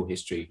and A-level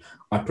history,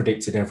 I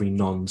predicted every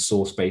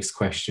non-source-based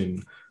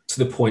question to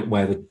the point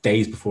where the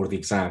days before the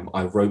exam,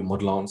 I wrote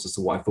model answers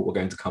to what I thought were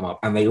going to come up,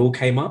 and they all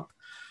came up.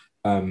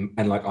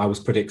 And like I was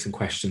predicting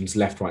questions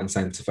left, right, and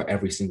centre for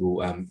every single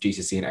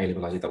GCSE and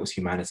A-level I did that was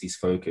humanities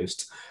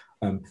focused.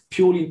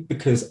 Purely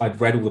because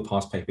I'd read all the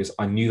past papers,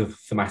 I knew the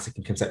thematic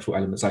and conceptual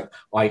elements. Like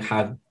I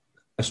had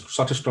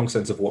such a strong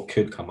sense of what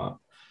could come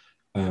up,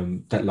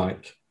 that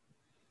like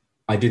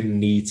I didn't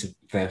need to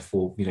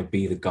therefore,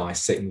 be the guy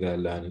sitting there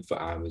learning for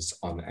hours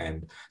on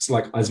end. So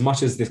like, as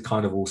much as this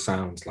kind of all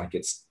sounds like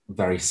it's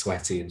very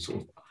sweaty and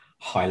sort of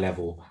high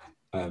level,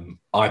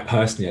 I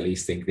personally at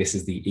least think this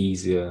is the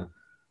easier,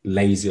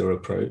 lazier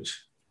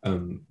approach.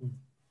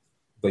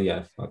 But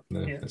yeah,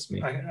 that's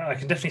me. I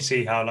can definitely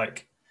see how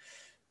like,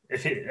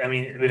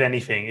 with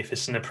anything, if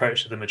it's an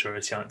approach that the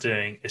majority aren't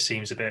doing, it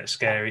seems a bit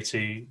scary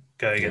to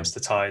go against the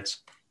tides.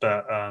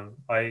 But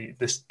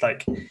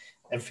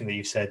everything that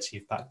you've said,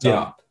 you've backed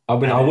up. I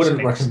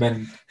wouldn't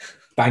recommend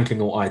banking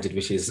on what I did,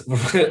 which is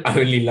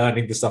only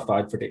learning the stuff that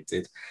I'd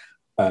predicted.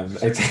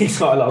 It takes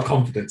quite a lot of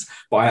confidence,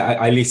 but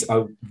at least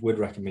I would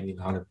recommend you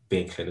kind of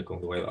being clinical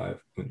in the way that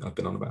I've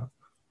been on about.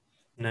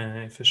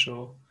 No, for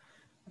sure.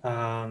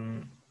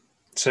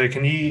 So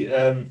can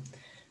you?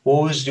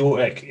 What was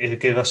your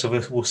give us a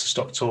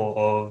whistle-stop tour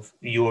of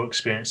your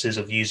experiences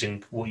of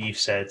using what you've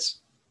said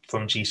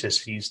from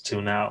GCSEs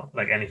till now?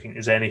 Like anything,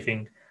 is there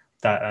anything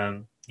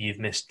that you've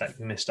missed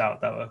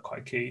out that were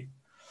quite key?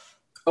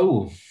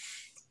 Oh,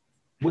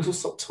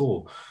 whistle-stop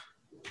tour.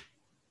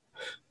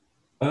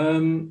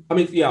 I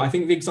think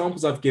the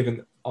examples I've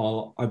given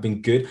have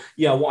been good.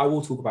 Yeah, what I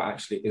will talk about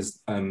actually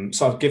is,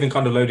 so I've given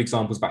kind of load of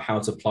examples about how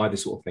to apply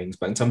this sort of things,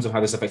 but in terms of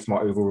how this affects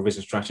my overall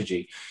revision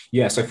strategy,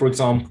 yeah. So for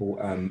example,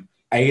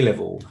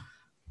 A-level,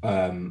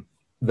 one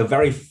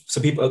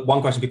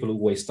question people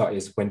always start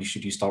is, when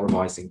should you start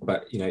revising?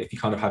 But if you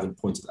kind of haven't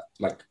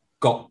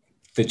got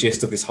the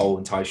gist of this whole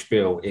entire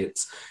spiel, it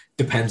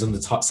depends on the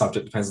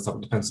subject, depends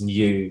on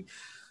you.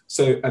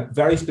 So a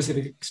very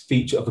specific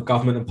feature of the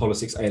government and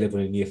politics A-level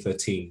in year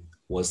 13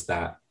 was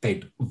that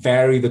they'd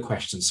vary the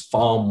questions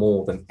far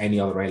more than any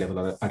other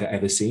A-level I'd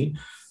ever seen.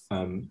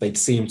 They'd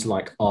seem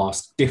to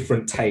ask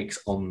different takes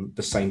on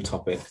the same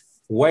topic,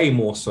 way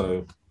more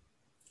so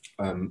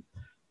than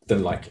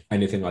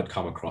anything I'd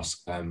come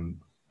across.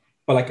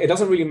 But it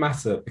doesn't really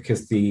matter,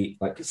 because the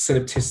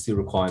synopticity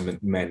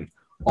requirement meant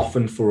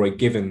often for a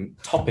given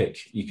topic,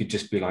 you could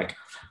just be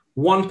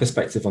one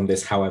perspective on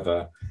this,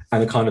 however,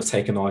 and kind of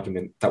take an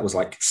argument that was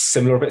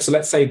similar a bit. So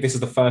let's say this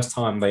is the first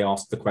time they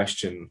asked the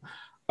question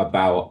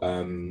about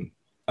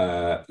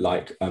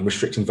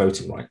restricting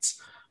voting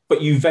rights,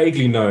 but you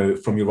vaguely know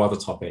from your other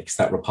topics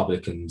that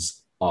Republicans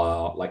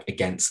are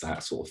against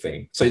that sort of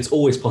thing. So it's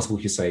always possible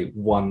to say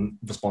one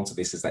response to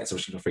this is that it's a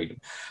restriction of freedom.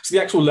 So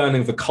the actual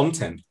learning of the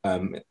content,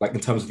 in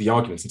terms of the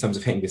arguments, in terms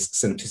of hitting this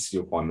synopticity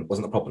requirement,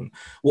 wasn't a problem.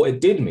 What it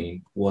did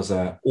mean was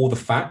all the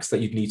facts that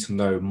you'd need to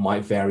know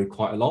might vary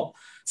quite a lot.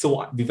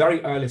 So the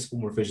very earliest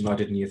formal revision I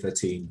did in year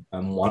 13,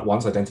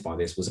 once identified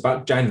this, was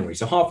about January.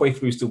 So halfway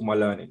through still my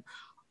learning,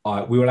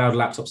 we were allowed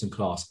laptops in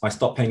class. I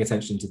stopped paying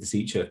attention to the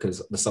teacher,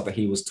 because the stuff that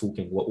he was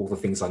talking were all the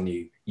things I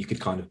knew you could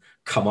kind of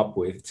come up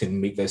with to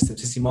meet those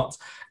synopticity marks.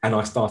 And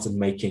I started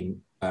making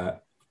a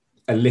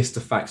list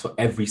of facts for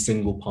every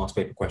single past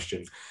paper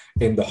question,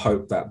 in the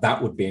hope that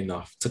that would be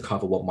enough to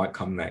cover what might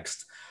come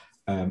next.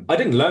 I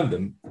didn't learn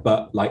them,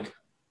 but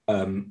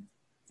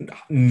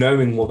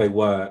knowing what they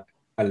were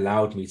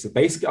allowed me to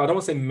basically, I don't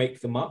want to say make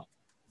them up,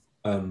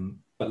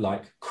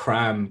 but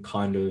cram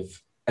kind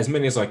of as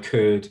many as I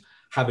could,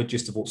 have a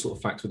gist of what sort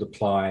of facts would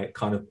apply,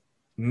 kind of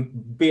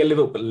be a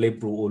little bit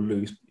liberal or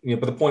loose.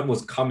 But the point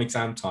was, come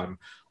exam time,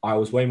 I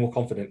was way more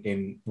confident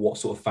in what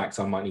sort of facts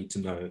I might need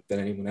to know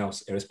than anyone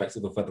else,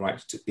 irrespective of whether I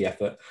actually took the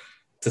effort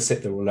to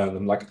sit there and learn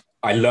them.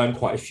 I learned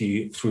quite a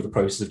few through the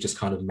process of just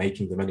kind of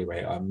making them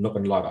anyway. I'm not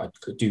going to lie, that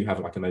I do have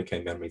an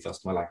okay memory,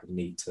 thus my lack of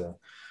need to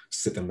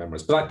sit there and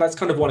memorize. But that's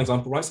kind of one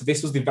example, right? So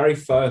this was the very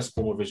first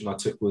formal revision I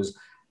took, was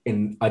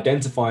in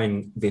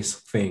identifying this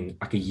thing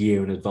a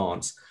year in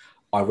advance.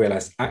 I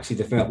realized actually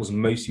the thing that was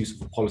most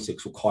useful for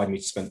politics required me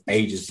to spend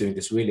ages doing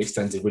this really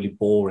extensive, really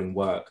boring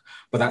work.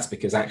 But that's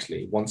because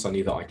actually, once I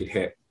knew that I could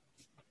hit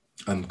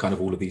kind of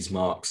all of these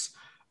marks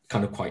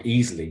kind of quite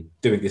easily,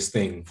 doing this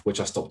thing, which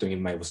I stopped doing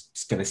in May, was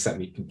going to set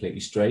me completely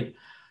straight.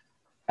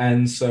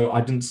 And so I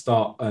didn't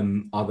start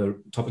other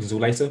topics until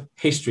later.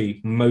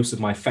 History, most of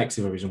my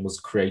effective revision was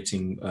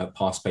creating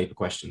past paper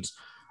questions.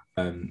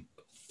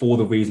 for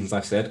the reasons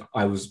I've said,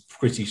 I was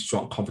pretty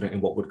strong, confident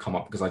in what would come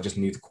up because I just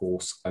knew the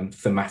course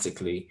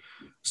thematically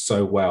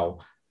so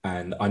well.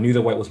 And I knew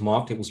the way it was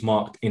marked. It was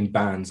marked in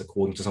bands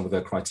according to some of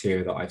the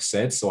criteria that I've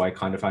said. So I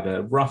kind of had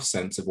a rough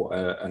sense of what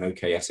an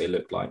okay essay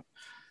looked like.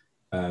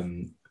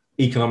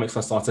 Economics,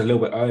 I started a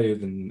little bit earlier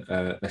than,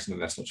 that's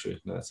not true.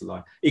 No, that's a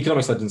lie.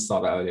 Economics, I didn't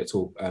start that early at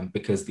all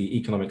because the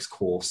economics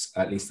course,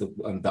 at least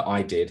that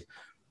I did,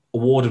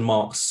 awarded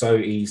marks so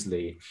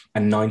easily,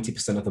 and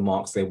 90% of the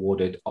marks they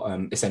awarded,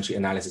 essentially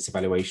analysis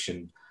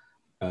evaluation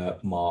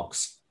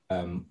marks,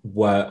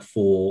 were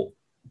for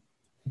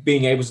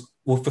being able to,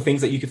 well, for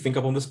things that you could think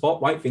of on the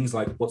spot, right? Things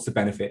like what's the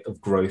benefit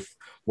of growth,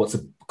 what's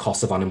the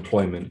cost of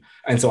unemployment,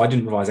 and so I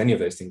didn't revise any of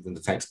those things in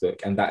the textbook,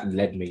 and that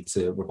led me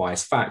to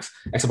revise facts.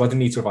 Except I didn't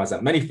need to revise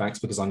that many facts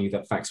because I knew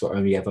that facts were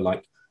only ever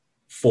like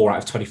 4 out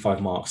of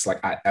 25 marks,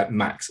 like at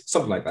max,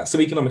 something like that. So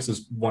economics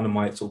was one of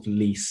my sort of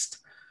least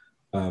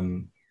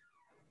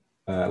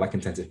like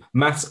intensive.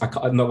 Maths,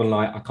 I'm not gonna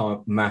lie, I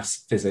can't.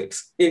 Maths,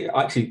 physics.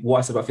 Actually, what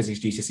I said about physics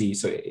GCSE,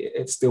 so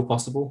it's still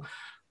possible.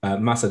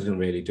 Maths, I didn't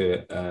really do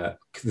it.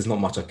 There's not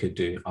much I could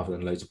do other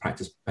than loads of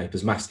practice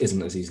papers. Maths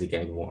isn't as easily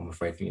gameable, I'm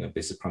afraid.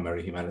 This is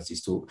primarily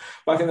humanities talk.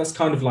 But I think that's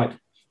kind of like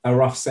a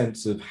rough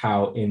sense of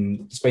how,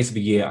 in the space of a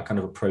year, I kind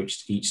of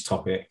approached each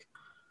topic.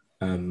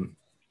 And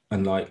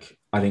like,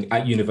 I think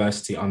at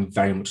university, I'm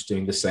very much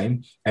doing the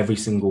same. Every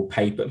single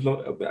paper,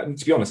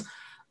 to be honest,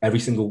 every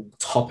single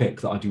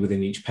topic that I do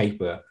within each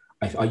paper,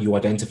 you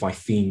identify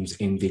themes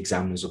in the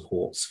examiner's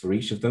reports for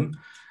each of them,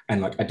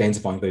 and like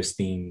identifying those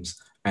themes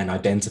and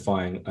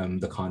identifying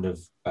the kind of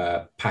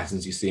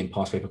patterns you see in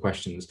past paper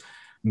questions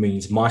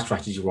means my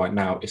strategy right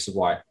now is to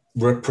write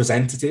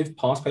representative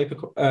past paper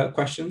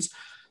questions.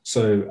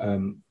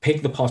 So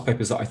pick the past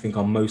papers that I think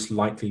are most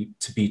likely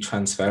to be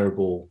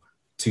transferable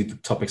to the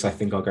topics I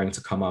think are going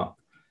to come up,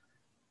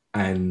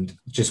 and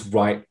just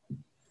write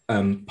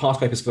past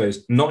papers for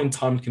those, not in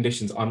timed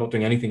conditions. I'm not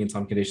doing anything in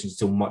timed conditions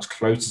until much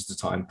closer to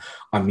time.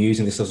 I'm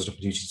using this as an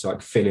opportunity to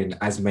like fill in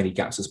as many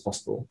gaps as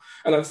possible.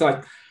 And it's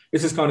like,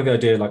 this is kind of the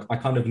idea, like I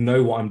kind of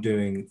know what I'm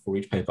doing for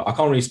each paper. I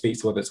can't really speak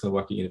to whether it's going to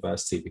work at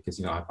university because,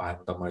 I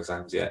haven't done my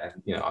exams yet.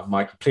 And, I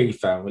might completely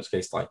fail, in which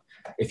case, like,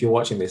 if you're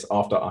watching this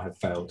after I have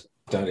failed,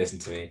 don't listen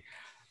to me.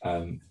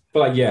 But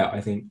like, yeah, I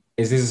think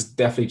this is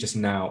definitely just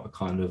now a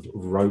kind of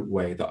rote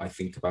way that I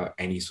think about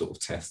any sort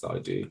of test that I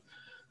do.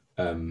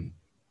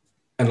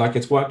 And like,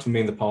 it's worked for me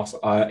in the past.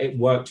 It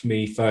worked for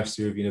me first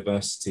year of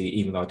university,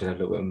 even though I did have a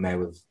little bit of meh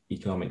with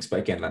economics. But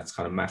again, that's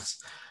kind of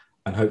maths.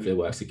 And hopefully it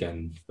works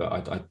again.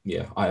 But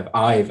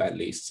I've at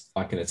least,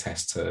 I can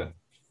attest to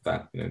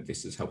that.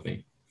 This has helped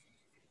me.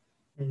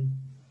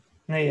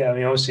 Yeah, I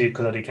mean, obviously,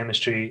 because I do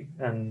chemistry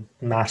and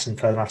maths and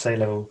further maths A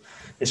level,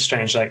 it's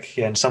strange. Like,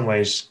 yeah, in some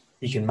ways,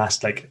 you can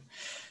maths, like,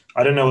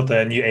 I don't know what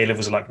the new A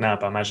levels are like now,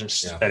 but I imagine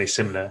it's fairly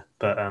similar.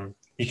 But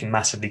you can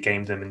massively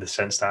game them in the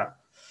sense that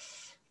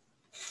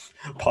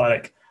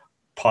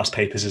past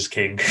papers is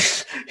king.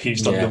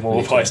 Who's done the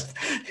more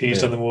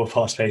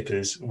past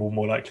papers will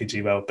more likely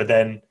do well. But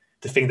then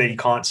the thing that you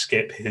can't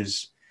skip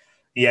is,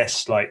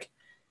 yes, like,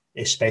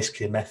 it's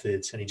basically a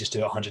method and you just do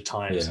it 100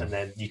 times and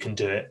then you can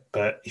do it.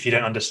 But if you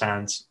don't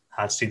understand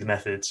how to do the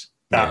methods,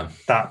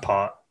 that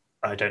part,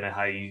 I don't know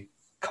how you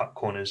cut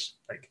corners.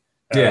 Like,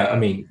 I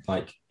mean,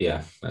 like,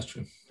 yeah, that's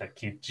true.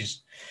 Like, you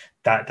just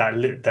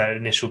that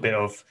initial bit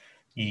of,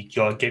 you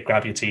gotta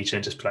grab your teacher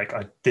and just be like,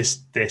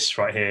 this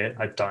right here,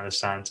 I don't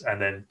understand,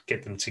 and then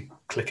get them to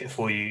click it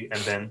for you,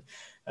 and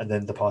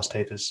then the past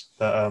papers.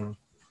 But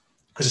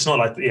because it's not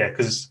like,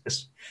 because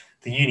it's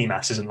the uni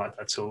maths isn't like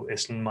that at all.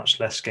 It's much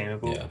less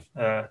gameable.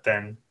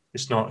 Then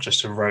it's not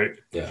just a rote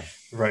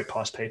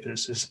past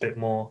papers. It's a bit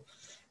more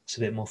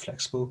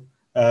flexible.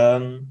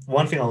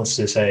 One thing I wanted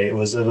to say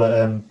was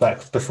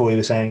back before you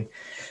were saying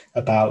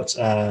about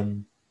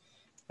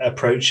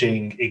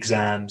approaching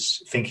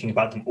exams, thinking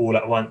about them all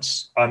at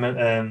once.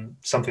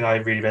 Something I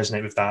really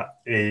resonate with that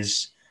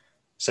is,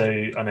 so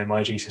I know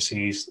my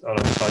GCSEs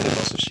alongside of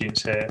lots of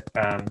students here,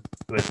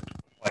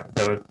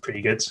 they were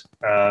pretty good.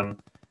 And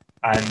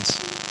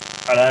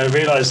I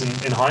realised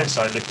in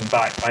hindsight, looking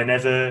back, I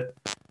never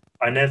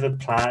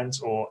planned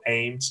or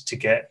aimed to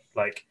get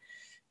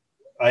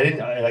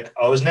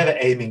I was never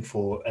aiming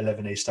for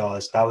 11 A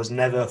stars. That was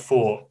never a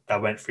thought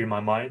that went through my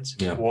mind.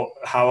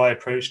 How I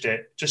approached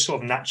it, just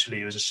sort of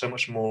naturally, it was just so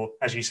much more,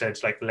 as you said,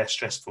 like less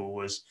stressful.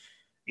 Was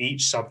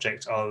each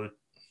subject I would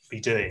be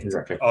doing,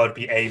 I would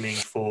be aiming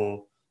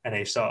for an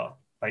A star.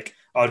 Like,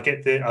 I'll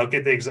get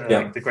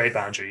the grade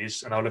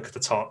boundaries, and I'll look at the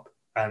top,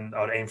 and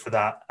I'd aim for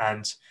that.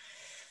 And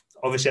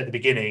obviously at the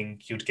beginning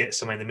you'd get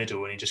somewhere in the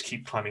middle and you just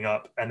keep climbing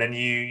up, and then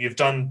you've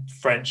done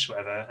French,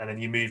 whatever, and then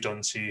you moved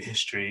on to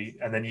history,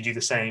 and then you do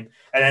the same,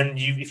 and then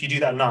if you do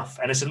that enough,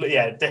 and it's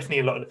definitely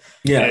a lot,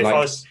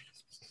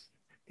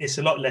 it's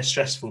a lot less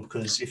stressful,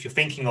 because if you're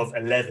thinking of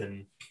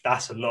 11,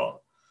 that's a lot,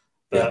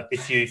 but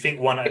if you think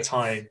one at a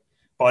time,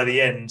 by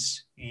the end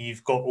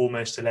you've got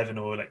almost 11,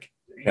 or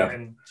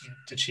and you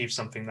achieve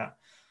something that,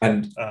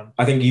 and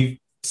I think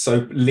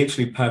so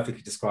literally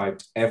perfectly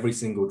described every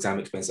single exam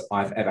experience that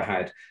I've ever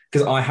had.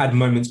 Because I had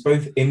moments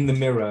both in the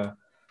mirror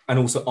and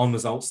also on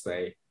results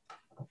day,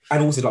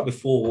 and also like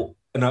before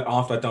and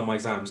after I'd done my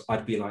exams,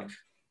 I'd be like,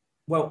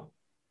 well,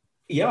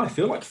 yeah, I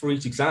feel like for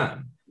each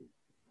exam,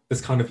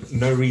 there's kind of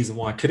no reason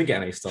why I couldn't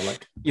get an A star.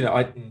 Like,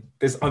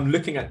 I'm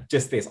looking at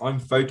just this. I'm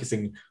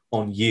focusing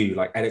on you,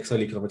 like edX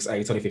Early Economics A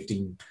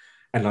 2015,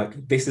 and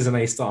like this is an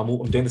A star.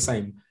 I'm doing the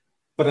same.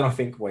 But then I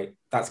think, wait,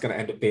 that's going to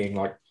end up being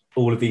like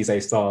all of these A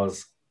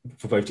stars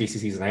for both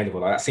GCSEs and A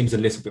level. Like that seems a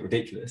little bit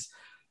ridiculous.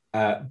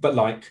 But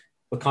like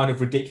the kind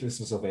of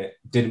ridiculousness of it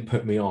didn't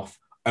put me off,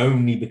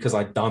 only because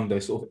I'd done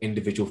those sort of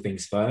individual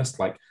things first.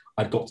 Like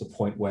I'd got to a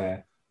point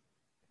where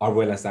I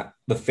realized that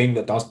the thing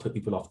that does put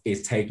people off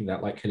is taking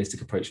that like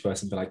holistic approach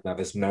first and be like, no,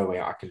 there's no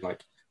way I can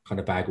like kind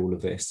of bag all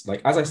of this.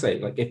 Like, as I say,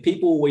 like if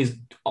people always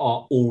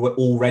are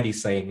already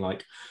saying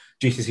like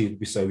GCSE would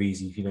be so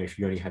easy, if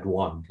you only had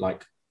one,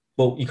 like,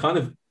 well, you kind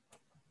of,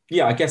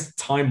 yeah, I guess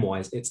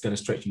time-wise, it's going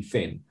to stretch you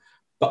thin.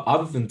 But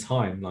other than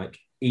time, like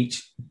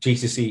each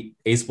GCSE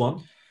is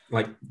one,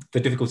 like the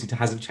difficulty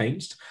hasn't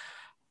changed.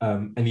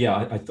 And yeah,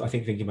 I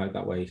think thinking about it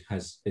that way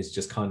is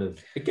just kind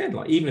of, again,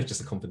 like even if just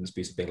a confidence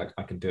boost of being like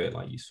I can do it,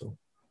 like useful.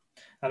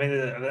 I mean,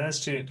 there's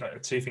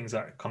two things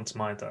that come to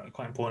mind that are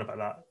quite important about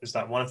that. Is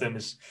that one of them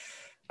is,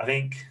 I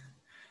think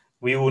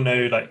we all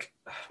know like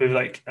with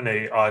like I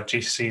know our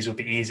GCSEs would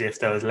be easier if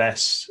there was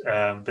less,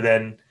 but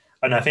then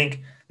and I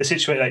think the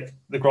situation like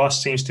the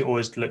grass seems to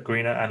always look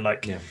greener, and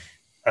like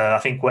I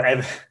think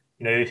whatever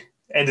end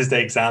of the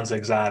day exams are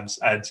exams,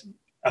 and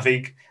I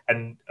think,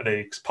 and I know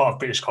it's part of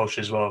British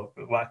culture as well.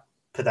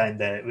 Put that in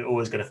there. We're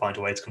always going to find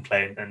a way to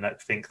complain and like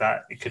think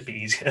that it could be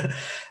easier.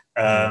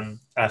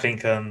 I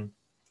think,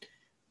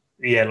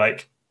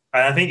 like,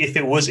 I think if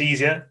it was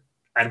easier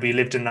and we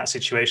lived in that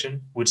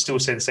situation, we'd still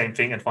say the same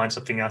thing and find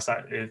something else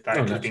that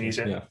could have been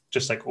easier. Yeah.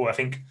 Just like, I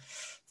think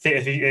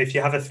if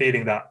you have a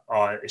feeling that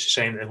it's a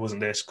shame that it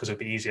wasn't this because it'd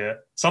be easier.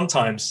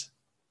 Sometimes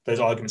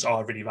those arguments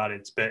are really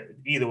valid, but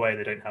either way,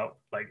 they don't help.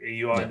 Like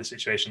you are in the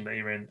situation that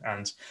you're in,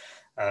 and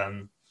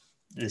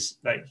it's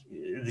like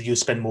you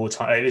spend more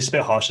time. It's a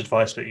bit harsh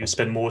advice, but you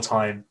spend more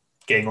time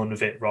getting on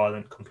with it rather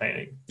than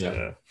complaining.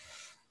 Yeah.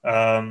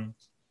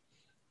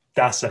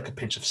 That's like a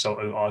pinch of salt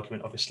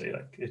argument. Obviously,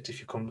 like if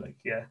you come, like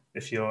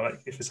if you're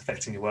like if it's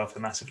affecting your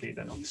welfare massively,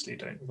 then obviously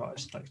don't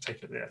like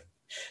take it there.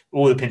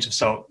 All the pinch of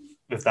salt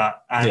with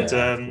that, and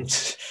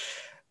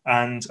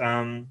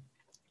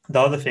the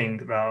other thing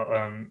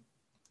that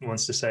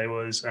wants to say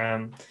was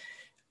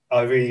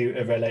I really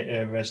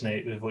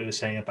resonate with what you were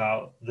saying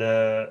about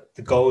the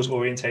goals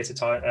orientated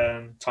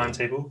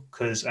timetable,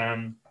 because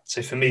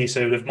so for me,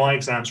 so with my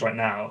exams right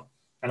now,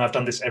 and I've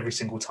done this every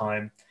single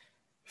time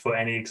for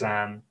any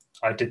exam.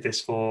 I did this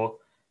for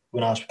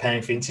when I was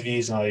preparing for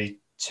interviews, and I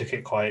took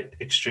it quite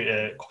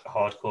extreme, quite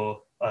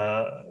hardcore.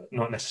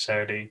 Not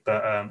necessarily,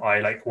 but I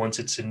like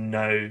wanted to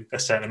know a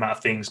certain amount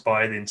of things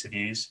by the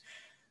interviews.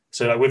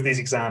 So like with these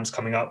exams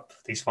coming up,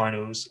 these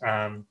finals,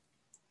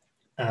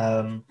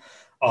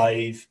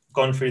 I've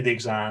gone through the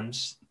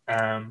exams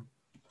and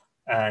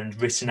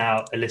written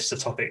out a list of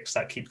topics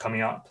that keep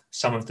coming up.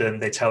 Some of them,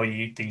 they tell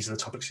you these are the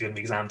topics you're going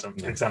to be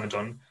examined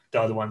on. The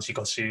other ones, you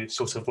got to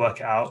sort of work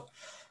it out.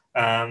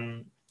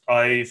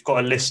 I've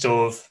got a list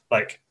of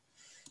got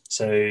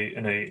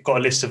a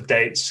list of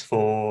dates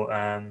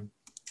for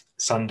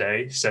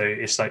Sunday. So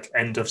it's like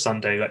end of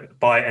Sunday, like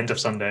by end of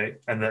Sunday,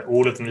 and then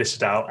all of them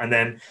listed out. And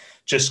then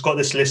just got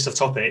this list of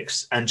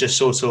topics and just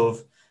sort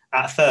of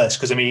at first,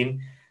 because I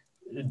mean,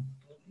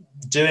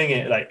 doing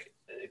it like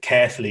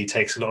carefully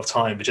takes a lot of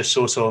time, but just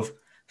sort of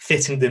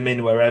fitting them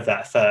in wherever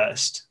at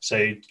first.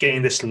 So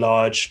getting this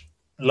large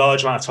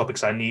amount of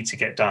topics I need to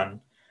get done,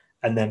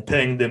 and then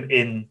putting them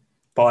in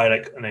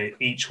by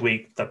each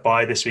week, that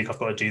by this week I've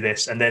got to do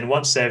this. And then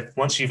once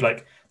you've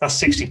like,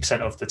 that's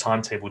 60% of the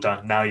timetable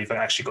done. Now you've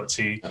actually got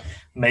to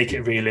make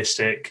it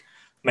realistic,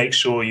 make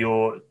sure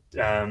you're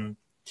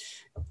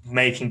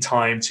making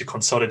time to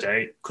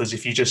consolidate. Because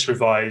if you just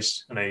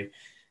revise,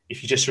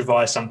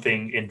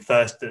 something in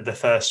the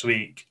first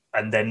week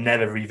and then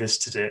never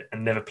revisited it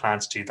and never plan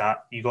to do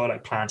that, you got to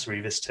plan to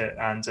revisit it.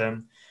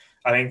 And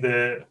I think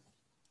the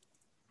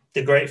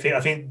great thing, I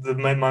think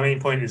my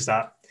main point is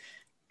that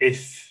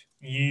if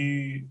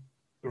you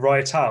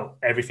write out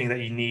everything that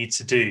you need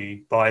to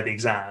do by the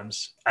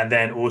exams and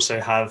then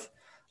also have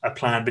a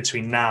plan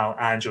between now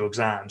and your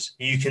exams,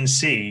 you can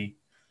see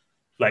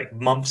like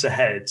months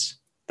ahead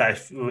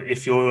that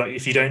if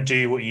you don't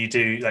do what you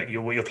do, like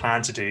what you're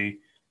planned to do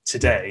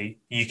today,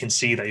 you can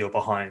see that you're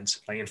behind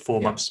like in 4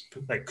 months,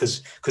 like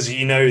because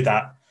you know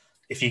that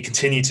if you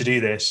continue to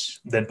do this,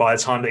 then by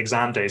the time the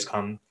exam days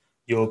come,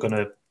 you're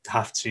gonna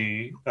have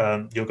to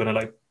you're gonna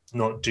like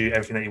not do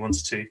everything that you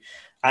wanted to.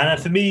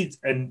 And for me,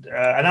 and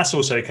that's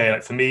also okay.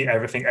 Like for me,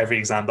 every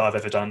exam that I've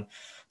ever done,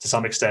 to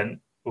some extent,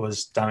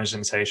 was damage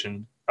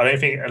limitation. I don't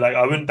think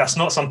I wouldn't. That's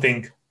not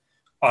something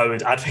I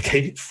would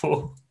advocate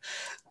for.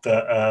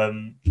 But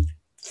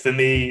for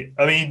me,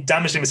 I mean,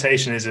 damage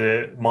limitation is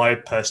my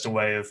personal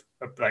way of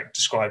like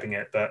describing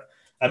it. But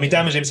I mean,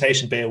 damage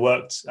limitation bit, it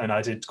worked, and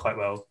I did quite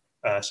well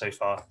so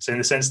far. So in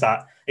the sense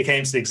that it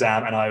came to the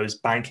exam and I was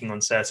banking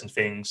on certain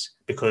things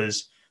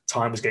because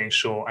time was getting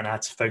short and I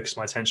had to focus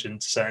my attention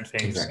to certain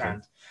things.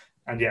 Exactly.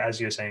 And yeah, as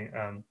you were saying,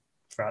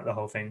 throughout the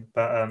whole thing.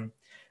 But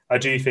I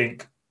do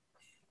think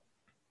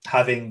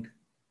having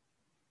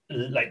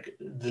like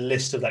the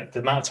list of like the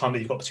amount of time that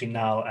you've got between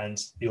now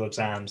and your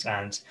exams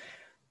and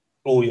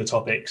all your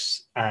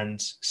topics and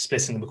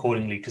splitting them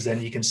accordingly, because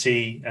then you can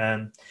see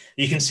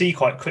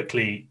quite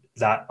quickly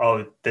that,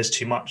 oh, there's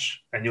too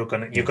much and you're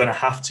gonna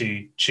have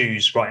to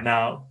choose right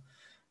now,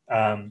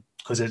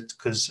 because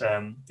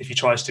if you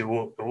try to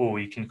do all,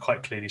 you can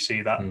quite clearly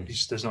see that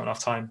there's not enough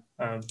time,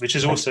 which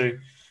is also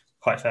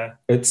quite fair.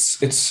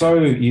 It's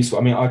so useful.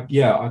 I mean, I'm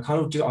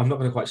not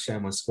going to quite share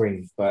my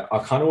screen, but I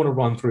kind of want to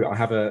run through. I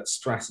have a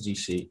strategy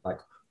sheet, like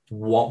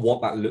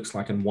what that looks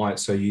like and why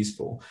it's so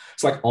useful.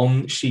 It's like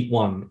on sheet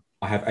 1,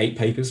 I have 8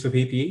 papers for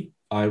PPE.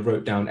 I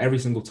wrote down every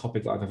single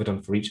topic that I've ever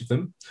done for each of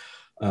them.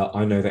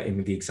 I know that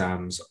in the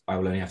exams, I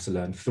will only have to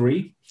learn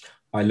 3.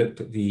 I looked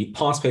at the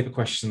past paper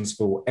questions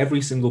for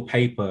every single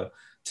paper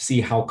to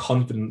see how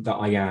confident that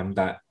I am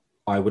that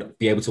I would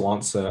be able to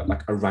answer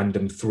like a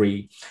random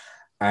 3.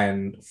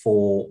 And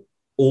for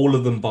all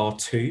of them bar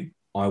 2,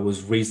 I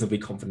was reasonably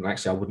confident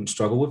actually I wouldn't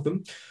struggle with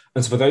them.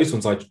 And so for those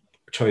ones, I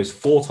chose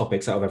 4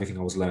 topics out of everything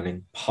I was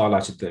learning,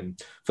 highlighted them.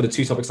 For the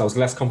 2 topics I was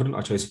less confident,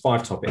 I chose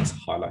 5 topics,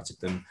 highlighted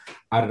them,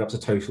 added up to a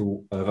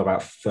total of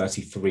about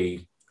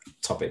 33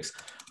 topics.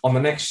 On the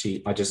next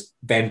sheet, I just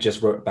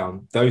wrote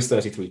down those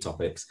 33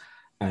 topics.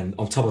 And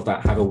on top of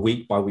that, have a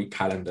week by week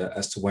calendar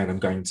as to when I'm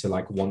going to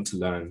like want to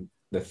learn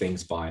the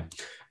things by.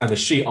 And the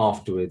sheet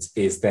afterwards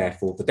is there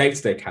for the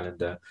day-to-day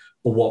calendar.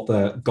 But what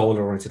the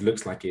goal-oriented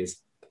looks like is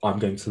I'm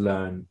going to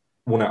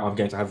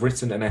have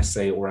written an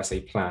essay or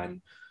essay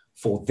plan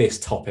for this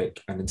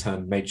topic, and in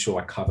turn made sure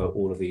I cover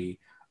all of the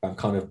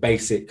kind of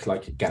basic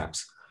like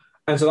gaps.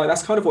 And so like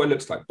that's kind of what it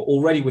looks like. But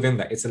already within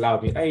that, it's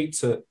allowed me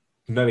to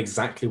know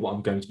exactly what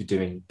I'm going to be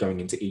doing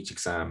going into each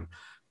exam.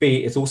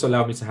 B, it's also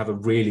allowed me to have a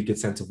really good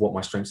sense of what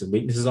my strengths and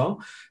weaknesses are.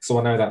 So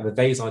I know that the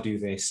days I do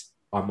this,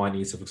 I might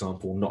need to, for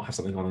example, not have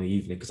something on in the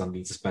evening because I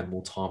need to spend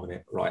more time on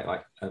it, right?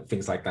 Like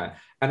things like that.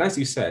 And as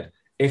you said,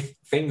 if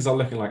things are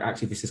looking like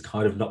actually this is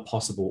kind of not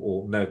possible,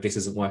 or no, this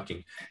isn't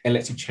working, it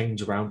lets you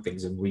change around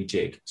things and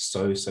rejig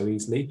so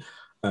easily.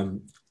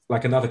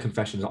 Like another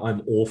confession is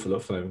I'm awful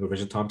at following a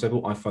revision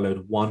timetable. I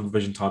followed one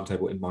revision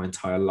timetable in my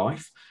entire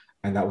life.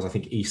 And that was, I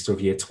think, Easter of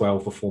year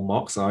 12 for 4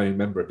 mocks. And I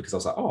remember it because I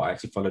was like, oh, I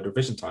actually followed a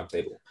revision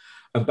timetable.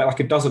 But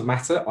like, it doesn't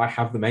matter. I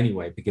have them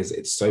anyway, because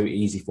it's so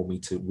easy for me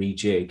to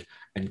rejig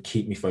and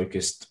keep me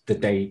focused the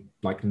day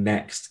like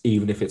next,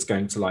 even if it's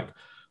going to like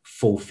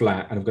fall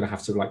flat and I'm going to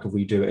have to like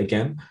redo it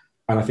again.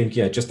 And I think,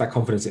 yeah, just that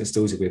confidence it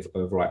instills you with,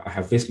 right, I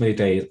have this many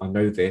days, I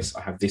know this,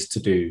 I have this to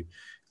do,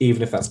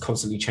 even if that's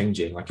constantly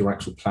changing, like your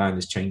actual plan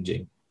is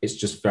changing. It's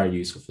just very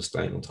useful for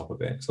staying on top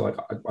of it. So like,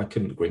 I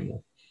couldn't agree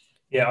more.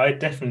 Yeah, I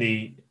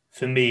definitely,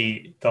 for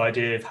me, the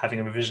idea of having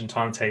a revision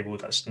timetable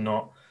that's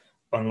not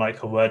on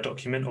like a Word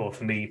document, or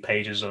for me,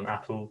 pages on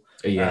Apple,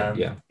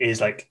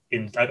 is like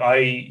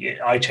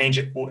I change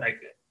it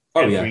like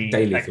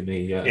daily like, for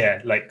me,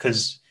 like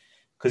because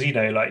you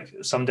know, like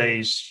some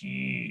days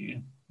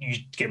you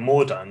get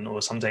more done,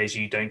 or some days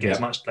you don't get as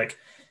much. Like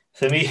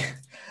for me,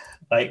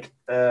 like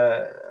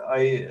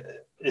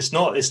it's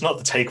not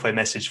the takeaway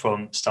message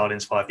from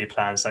Stalin's 5-year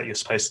plans that you're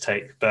supposed to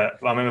take. But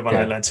I remember when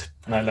I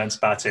learned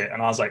about it,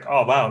 and I was like,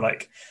 oh wow,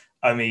 like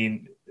I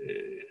mean,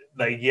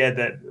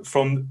 that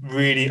from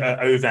really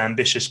over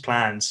ambitious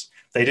plans,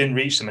 they didn't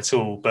reach them at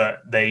all, but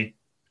they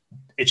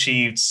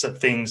achieved some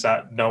things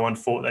that no one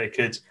thought they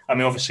could. I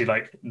mean, obviously,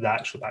 like the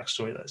actual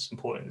backstory that's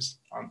important is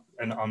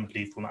an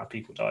unbelievable amount of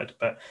people died.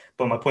 But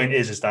my point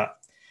is that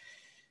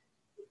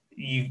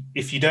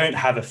if you don't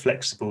have a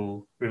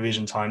flexible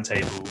revision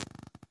timetable,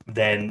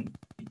 then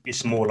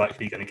it's more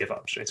likely you're going to give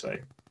up straight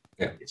away.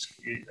 Yeah,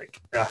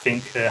 I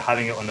think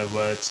having it on a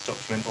Word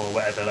document or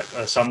whatever,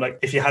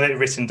 if you have it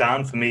written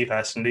down, for me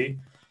personally,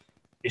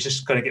 it's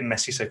just going to get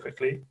messy so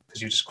quickly because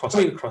you just cross.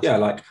 Yeah,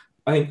 like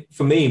I think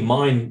for me,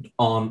 mine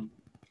aren't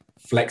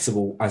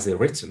flexible as they're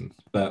written,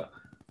 but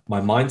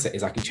my mindset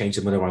is I can change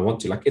them whenever I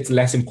want to. Like it's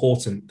less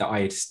important that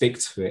I stick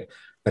to it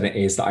than it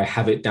is that I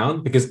have it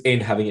down, because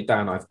in having it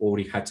down, I've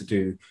already had to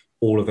do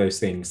all of those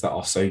things that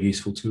are so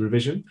useful to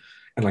revision,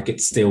 and like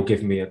it's still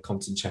giving me a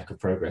constant check of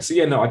progress. So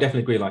yeah, no, I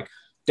definitely agree. Like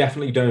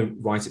definitely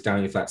don't write it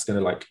down if that's going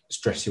to like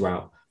stress you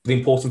out. The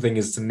important thing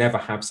is to never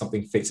have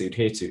something fixed that you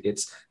adhere to.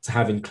 It's to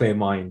have in clear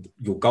mind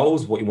your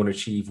goals, what you want to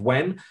achieve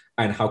when,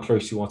 and how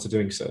close you are to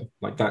doing so.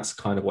 Like that's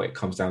kind of what it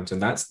comes down to,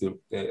 and that's the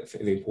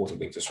important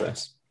thing to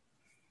stress.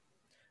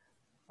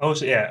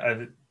 Also,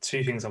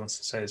 two things I wanted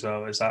to say as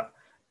well is that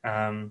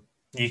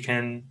you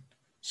can.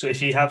 So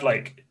if you have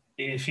like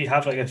a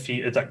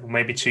few, like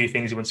maybe 2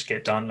 things you want to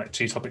get done, like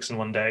 2 topics in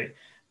one day,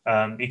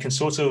 you can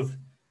sort of.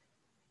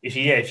 If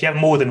you have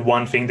more than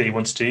one thing that you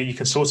want to do, you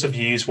can sort of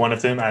use one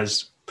of them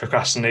as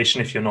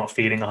procrastination if you're not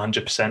feeling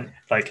 100%.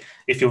 Like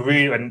if you're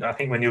really, and I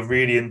think when you're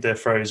really in the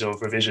throes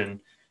of revision,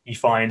 you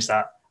find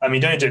that, I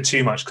mean, don't do it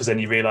too much because then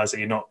you realize that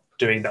you're not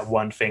doing that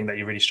one thing that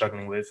you're really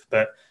struggling with.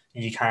 But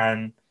you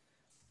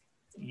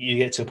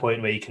get to a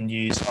point where you can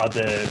use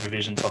other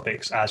revision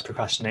topics as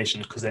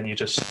procrastination, because then you're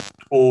just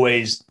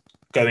always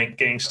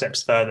getting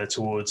steps further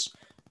towards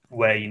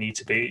where you need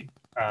to be.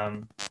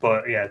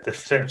 But yeah, the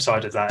flip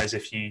side of that is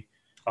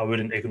I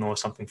wouldn't ignore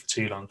something for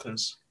too long,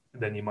 because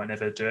then you might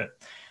never do it.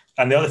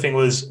 And the other thing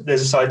was,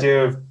 there's this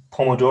idea of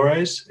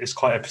Pomodoros. It's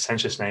quite a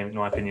pretentious name in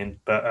my opinion,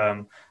 but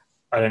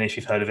I don't know if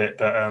you've heard of it,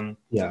 but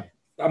Yeah.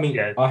 I mean,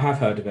 yeah. I have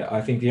heard of it.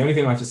 I think the only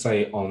thing I have to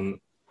say on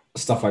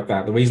stuff like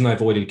that, the reason I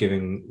avoided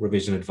giving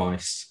revision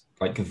advice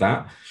like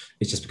that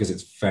is just because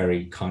it's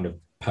very kind of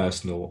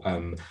personal.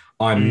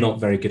 I'm not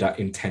very good at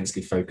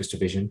intensely focused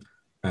revision,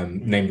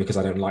 namely because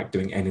I don't like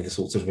doing any of the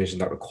sorts of revision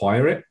that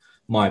require it.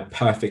 My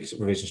perfect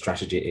revision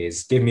strategy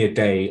is give me a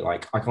day,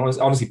 like I can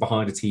honestly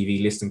behind a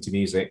TV, listening to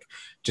music,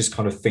 just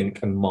kind of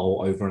think and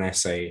mull over an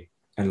essay.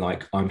 And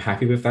like, I'm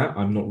happy with that.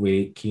 I'm not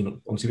really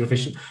keen on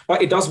supervision,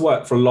 but it does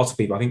work for a lot of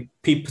people. I think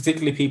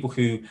particularly people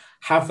who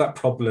have that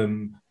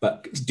problem,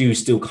 but do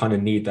still kind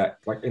of need that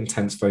like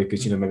intense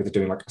focus, maybe they're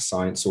doing like a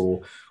science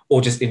or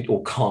just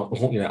or can't,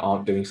 or,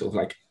 aren't doing sort of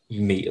like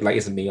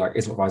isn't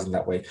revising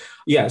that way.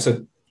 Yeah.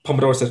 So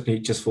Pomodoro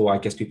technique, just for, I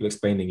guess, people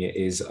explaining it,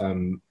 is, I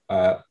mean,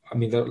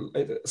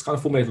 it's kind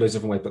of formulated loads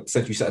of different ways, but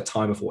essentially you set a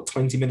timer for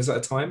 20 minutes at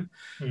a time,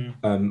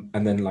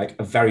 and then like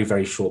a very,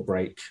 very short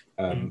break.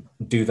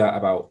 Do that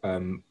about,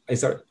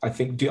 I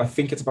think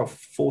it's about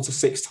 4 to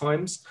 6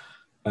 times.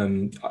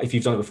 If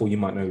you've done it before, you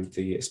might know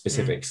the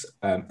specifics,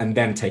 and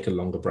then take a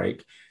longer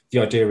break. The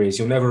idea is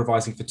you're never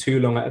revising for too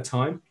long at a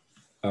time.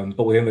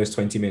 But within those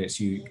 20 minutes,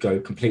 you go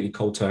completely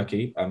cold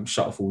turkey,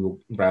 shut off all your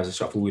browsers,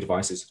 shut off all your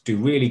devices, do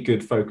really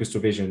good focused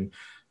revision,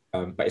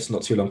 but it's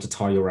not too long to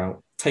tire you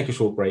out. Take a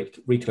short break,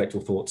 recollect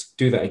your thoughts,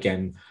 do that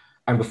again.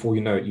 And before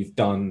you know it, you've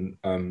done,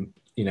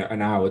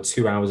 an hour,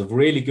 2 hours of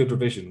really good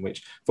revision,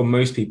 which for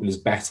most people is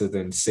better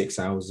than 6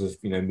 hours of,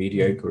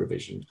 mediocre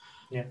revision.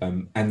 Yeah.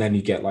 And then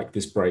you get like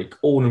this break,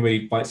 all in a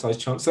really bite-sized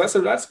chunk. So that's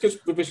a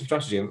good revision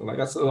strategy. And like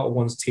that's a lot of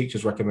ones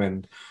teachers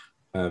recommend.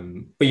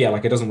 But yeah,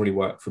 like it doesn't really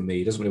work for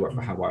me. It doesn't really work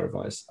for how I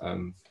revise.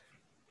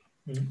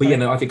 But yeah,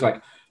 no, I think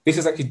like this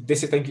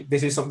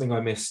is something I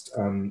missed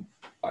when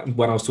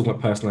I was talking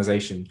about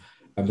personalization,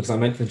 because I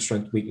mentioned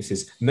strengths,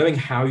 weaknesses. Knowing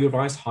how you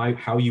revise,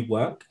 how you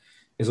work,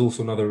 is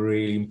also another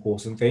really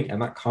important thing,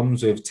 and that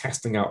comes with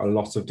testing out a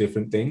lot of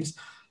different things.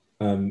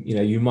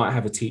 You might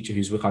have a teacher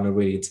who's kind of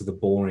really into the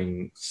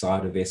boring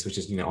side of this, which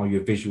is, are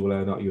you a visual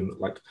learner? Are you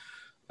like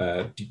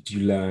do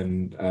you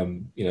learn,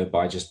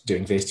 by just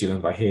doing this? Do you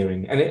learn by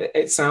hearing? And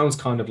it sounds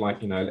kind of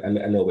like, a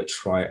little bit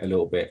trite, a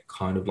little bit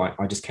kind of like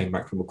I just came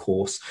back from a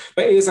course,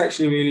 but it is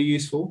actually really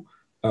useful,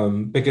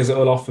 because it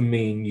will often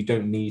mean you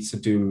don't need to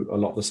do a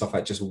lot of the stuff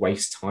that just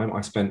wastes time.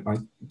 I spent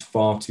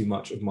far too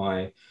much of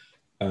my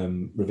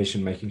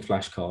revision making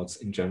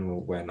flashcards in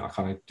general when I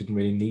kind of didn't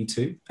really need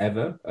to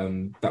ever.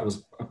 That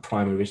was a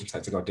primary revision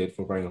tactic I did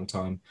for a very long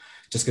time,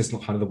 just because it's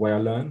not kind of the way I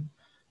learn.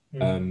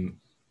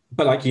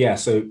 But like, yeah,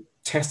 so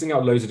testing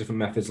out loads of different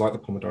methods like the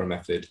Pomodoro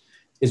method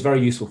is very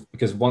useful,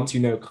 because once you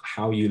know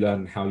how you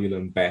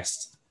learn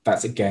best,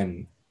 that's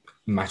again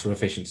a matter of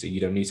efficiency. You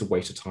don't need to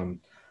waste your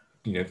time,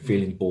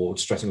 feeling bored,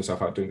 stressing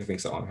yourself out, doing the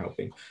things that aren't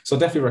helping. So I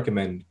definitely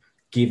recommend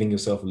giving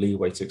yourself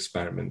leeway to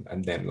experiment,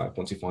 and then like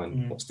once you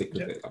find what sticks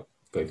with it, like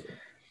go for it.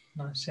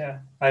 Nice, yeah.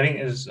 I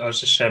think I was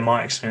just sharing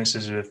my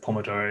experiences with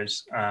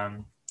Pomodoros.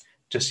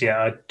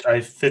 I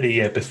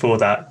fully before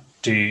that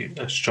do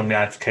strongly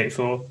advocate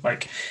for,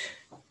 like,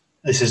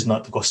 this is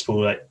not the gospel,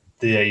 like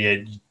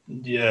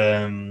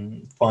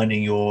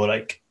finding your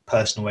like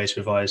personal ways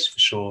to revise for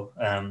sure.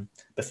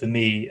 But for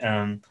me,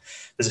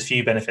 there's a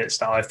few benefits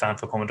that I've found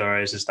for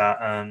Pomodoros. Is that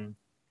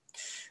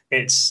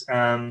it's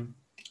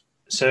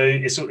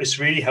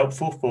really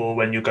helpful for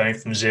when you're going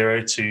from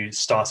zero to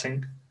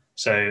starting.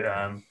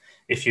 So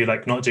if you're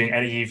like not doing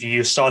any, if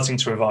you're starting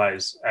to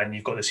revise and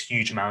you've got this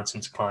huge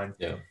mountain to climb,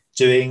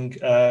 doing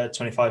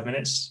 25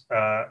 minutes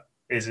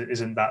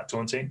isn't that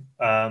daunting.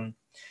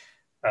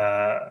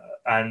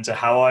 And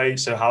how I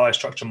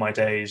structure my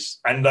days,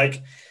 and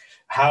like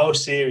how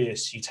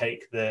serious you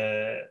take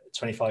the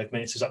 25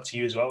 minutes is up to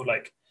you as well.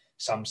 Like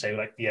some say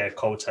like,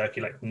 cold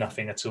turkey, like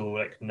nothing at all,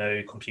 like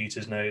no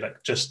computers, no,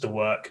 like just the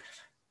work.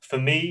 For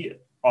me,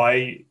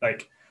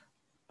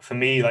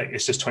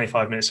 it's just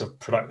 25 minutes of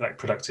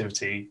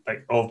productivity,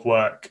 like of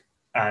work,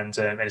 and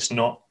it's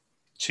not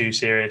too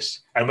serious.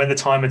 And when the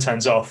timer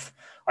turns off,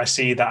 I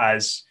see that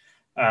as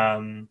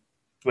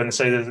when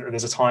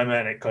there's a timer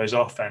and it goes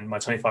off and my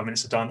 25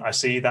 minutes are done, I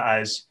see that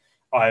as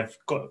I've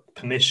got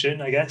permission,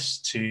 I guess,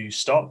 to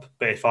stop.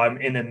 But if I'm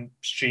in a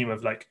stream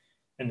of like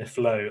in the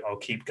flow, I'll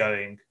keep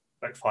going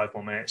like 5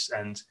 more minutes.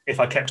 And if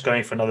I kept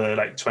going for another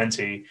like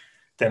 20,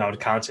 then I would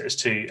count it as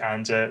 2.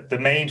 And the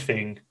main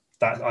thing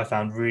that I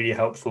found really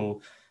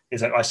helpful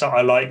is that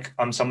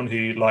I'm someone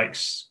who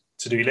likes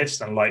to-do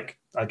lists, and like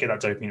I get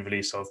that dopamine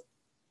release of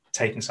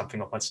taking something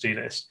off my to-do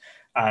list.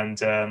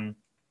 And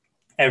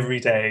every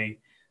day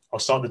I'll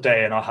start the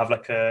day and I'll have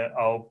like a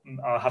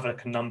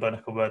number,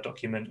 like a Word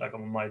document, like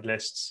on my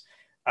lists,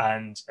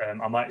 and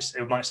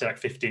it might say like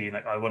 15,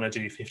 like I want to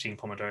do 15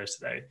 Pomodoros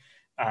today.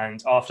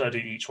 And after I do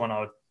each one,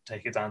 I would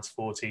take it down to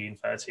 14,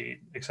 13,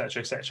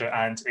 etc., etc.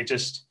 And it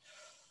just,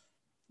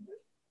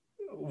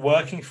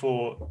 working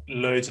for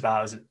loads of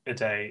hours a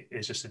day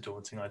is just a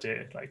daunting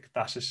idea. Like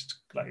that's just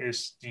like,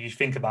 you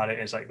think about it,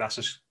 it's like that's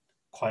just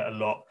quite a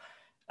lot.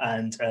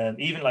 And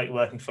even like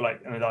working for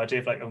like, the idea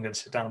of like I'm going to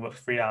sit down and work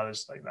for 3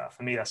 hours like that,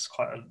 for me that's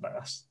quite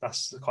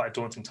a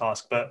daunting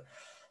task. But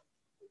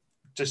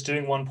just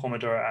doing one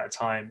Pomodoro at a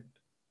time,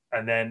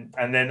 and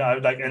then I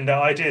like, and the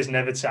idea is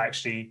never to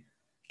actually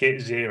get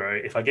zero.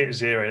 If I get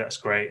zero, that's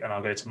great, and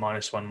I'll go to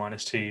 -1,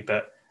 -2.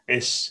 But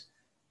it's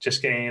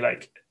just getting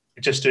like,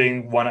 just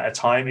doing one at a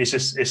time. It's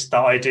the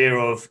idea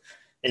of,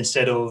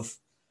 instead of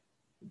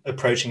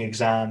approaching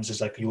exams as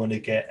like you want to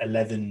get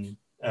 11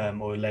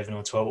 or 11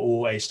 or 12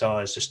 all A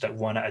stars, just like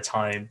one at a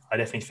time. I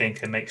definitely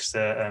think it makes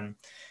the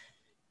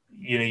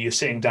you're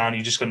sitting down,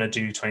 you're just going to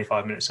do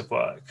 25 minutes of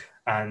work,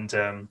 and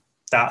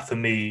that for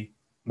me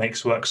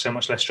makes work so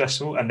much less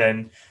stressful.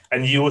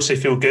 And you also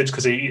feel good,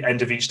 because at the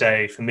end of each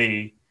day, for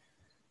me,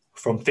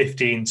 from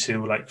 15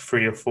 to like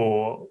 3 or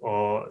 4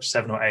 or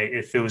 7 or 8,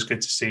 it feels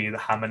good to see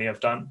how many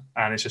I've done.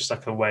 And it's just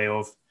like a way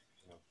of,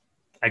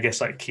 I guess,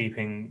 like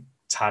keeping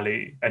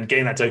tally and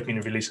getting that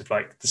dopamine release of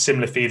like the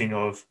similar feeling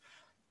of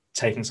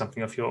taking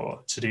something off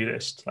your to-do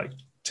list, like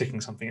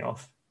ticking something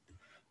off.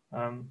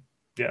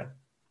 Yeah.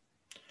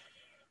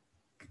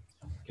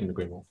 Can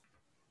agree more.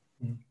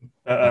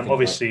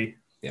 Obviously,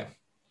 yeah.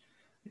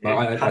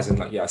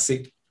 I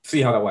see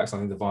how that works. I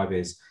think the vibe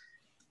is,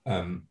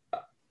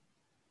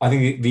 I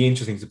think the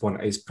interesting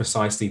point is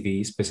precisely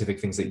the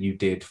specific things that you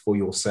did for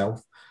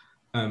yourself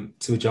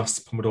to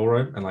adjust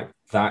Pomodoro, and like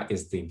that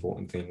is the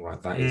important thing, right?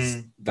 That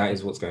is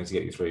what's going to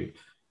get you through.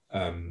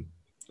 And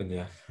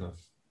yeah, no.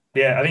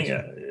 Yeah, I think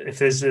if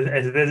there's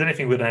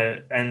anything we're going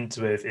to end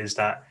with, is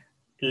that,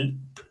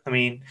 I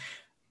mean,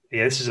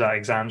 yeah, this is about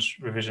exams,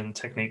 revision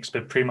techniques,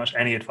 but pretty much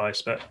any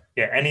advice. But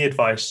yeah, any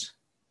advice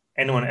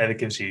anyone ever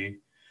gives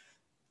you,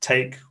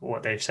 take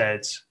what they've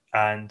said,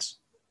 and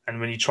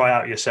when you try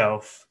out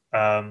yourself,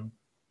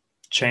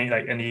 change,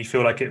 like, and you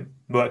feel like it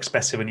works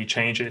better when you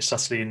change it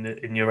subtly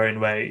in your own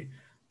way,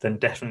 then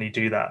definitely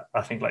do that.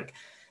 I think like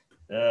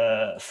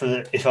the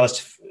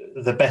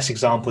best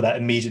example that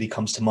immediately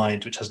comes to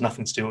mind, which has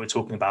nothing to do with what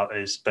we're talking about,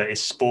 is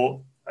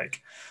sport.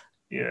 Like,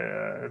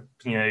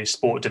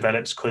 sport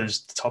develops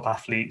because the top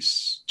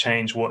athletes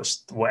change what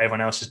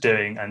everyone else is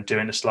doing and do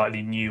it in a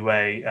slightly new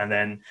way, and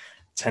then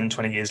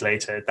 10-20 years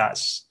later,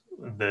 that's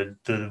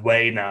the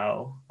way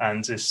now.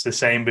 And it's the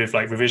same with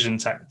like revision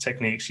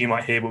techniques. You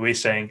might hear what we're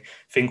saying,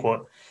 think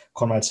what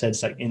Conrad said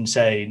is like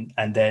insane,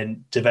 and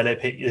then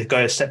develop it,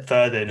 go a step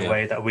further in a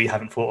way that we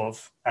haven't thought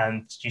of.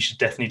 And you should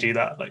definitely do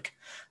that. Like,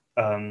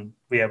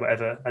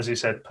 whatever, as you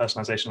said,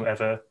 personalization,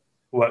 whatever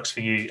works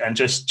for you, and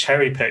just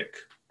cherry pick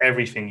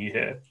everything you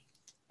hear.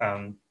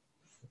 But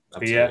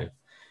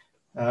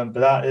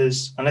that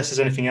is, unless there's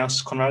anything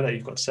else, Conrad, that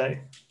you've got to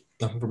say.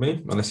 Nothing from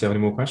me, unless you have any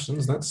more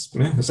questions. That's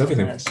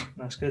everything.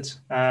 That's good.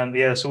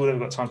 That's all that we've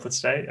got time for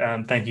today.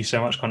 Thank you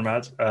so much,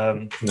 Conrad.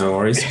 No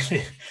worries.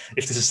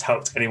 If this has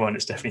helped anyone,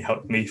 it's definitely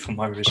helped me for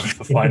my revision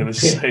for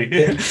finals. So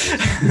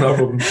no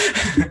problem.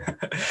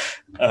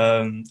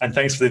 And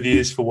thanks for the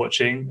viewers for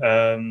watching,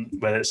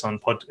 whether it's on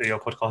your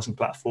podcasting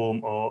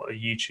platform or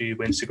YouTube,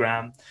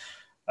 Instagram.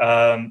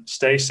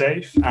 Stay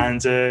safe,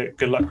 and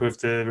good luck with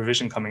the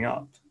revision coming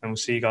up. And we'll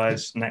see you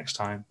guys next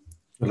time.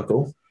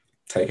 Cool.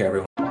 Take care,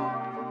 everyone.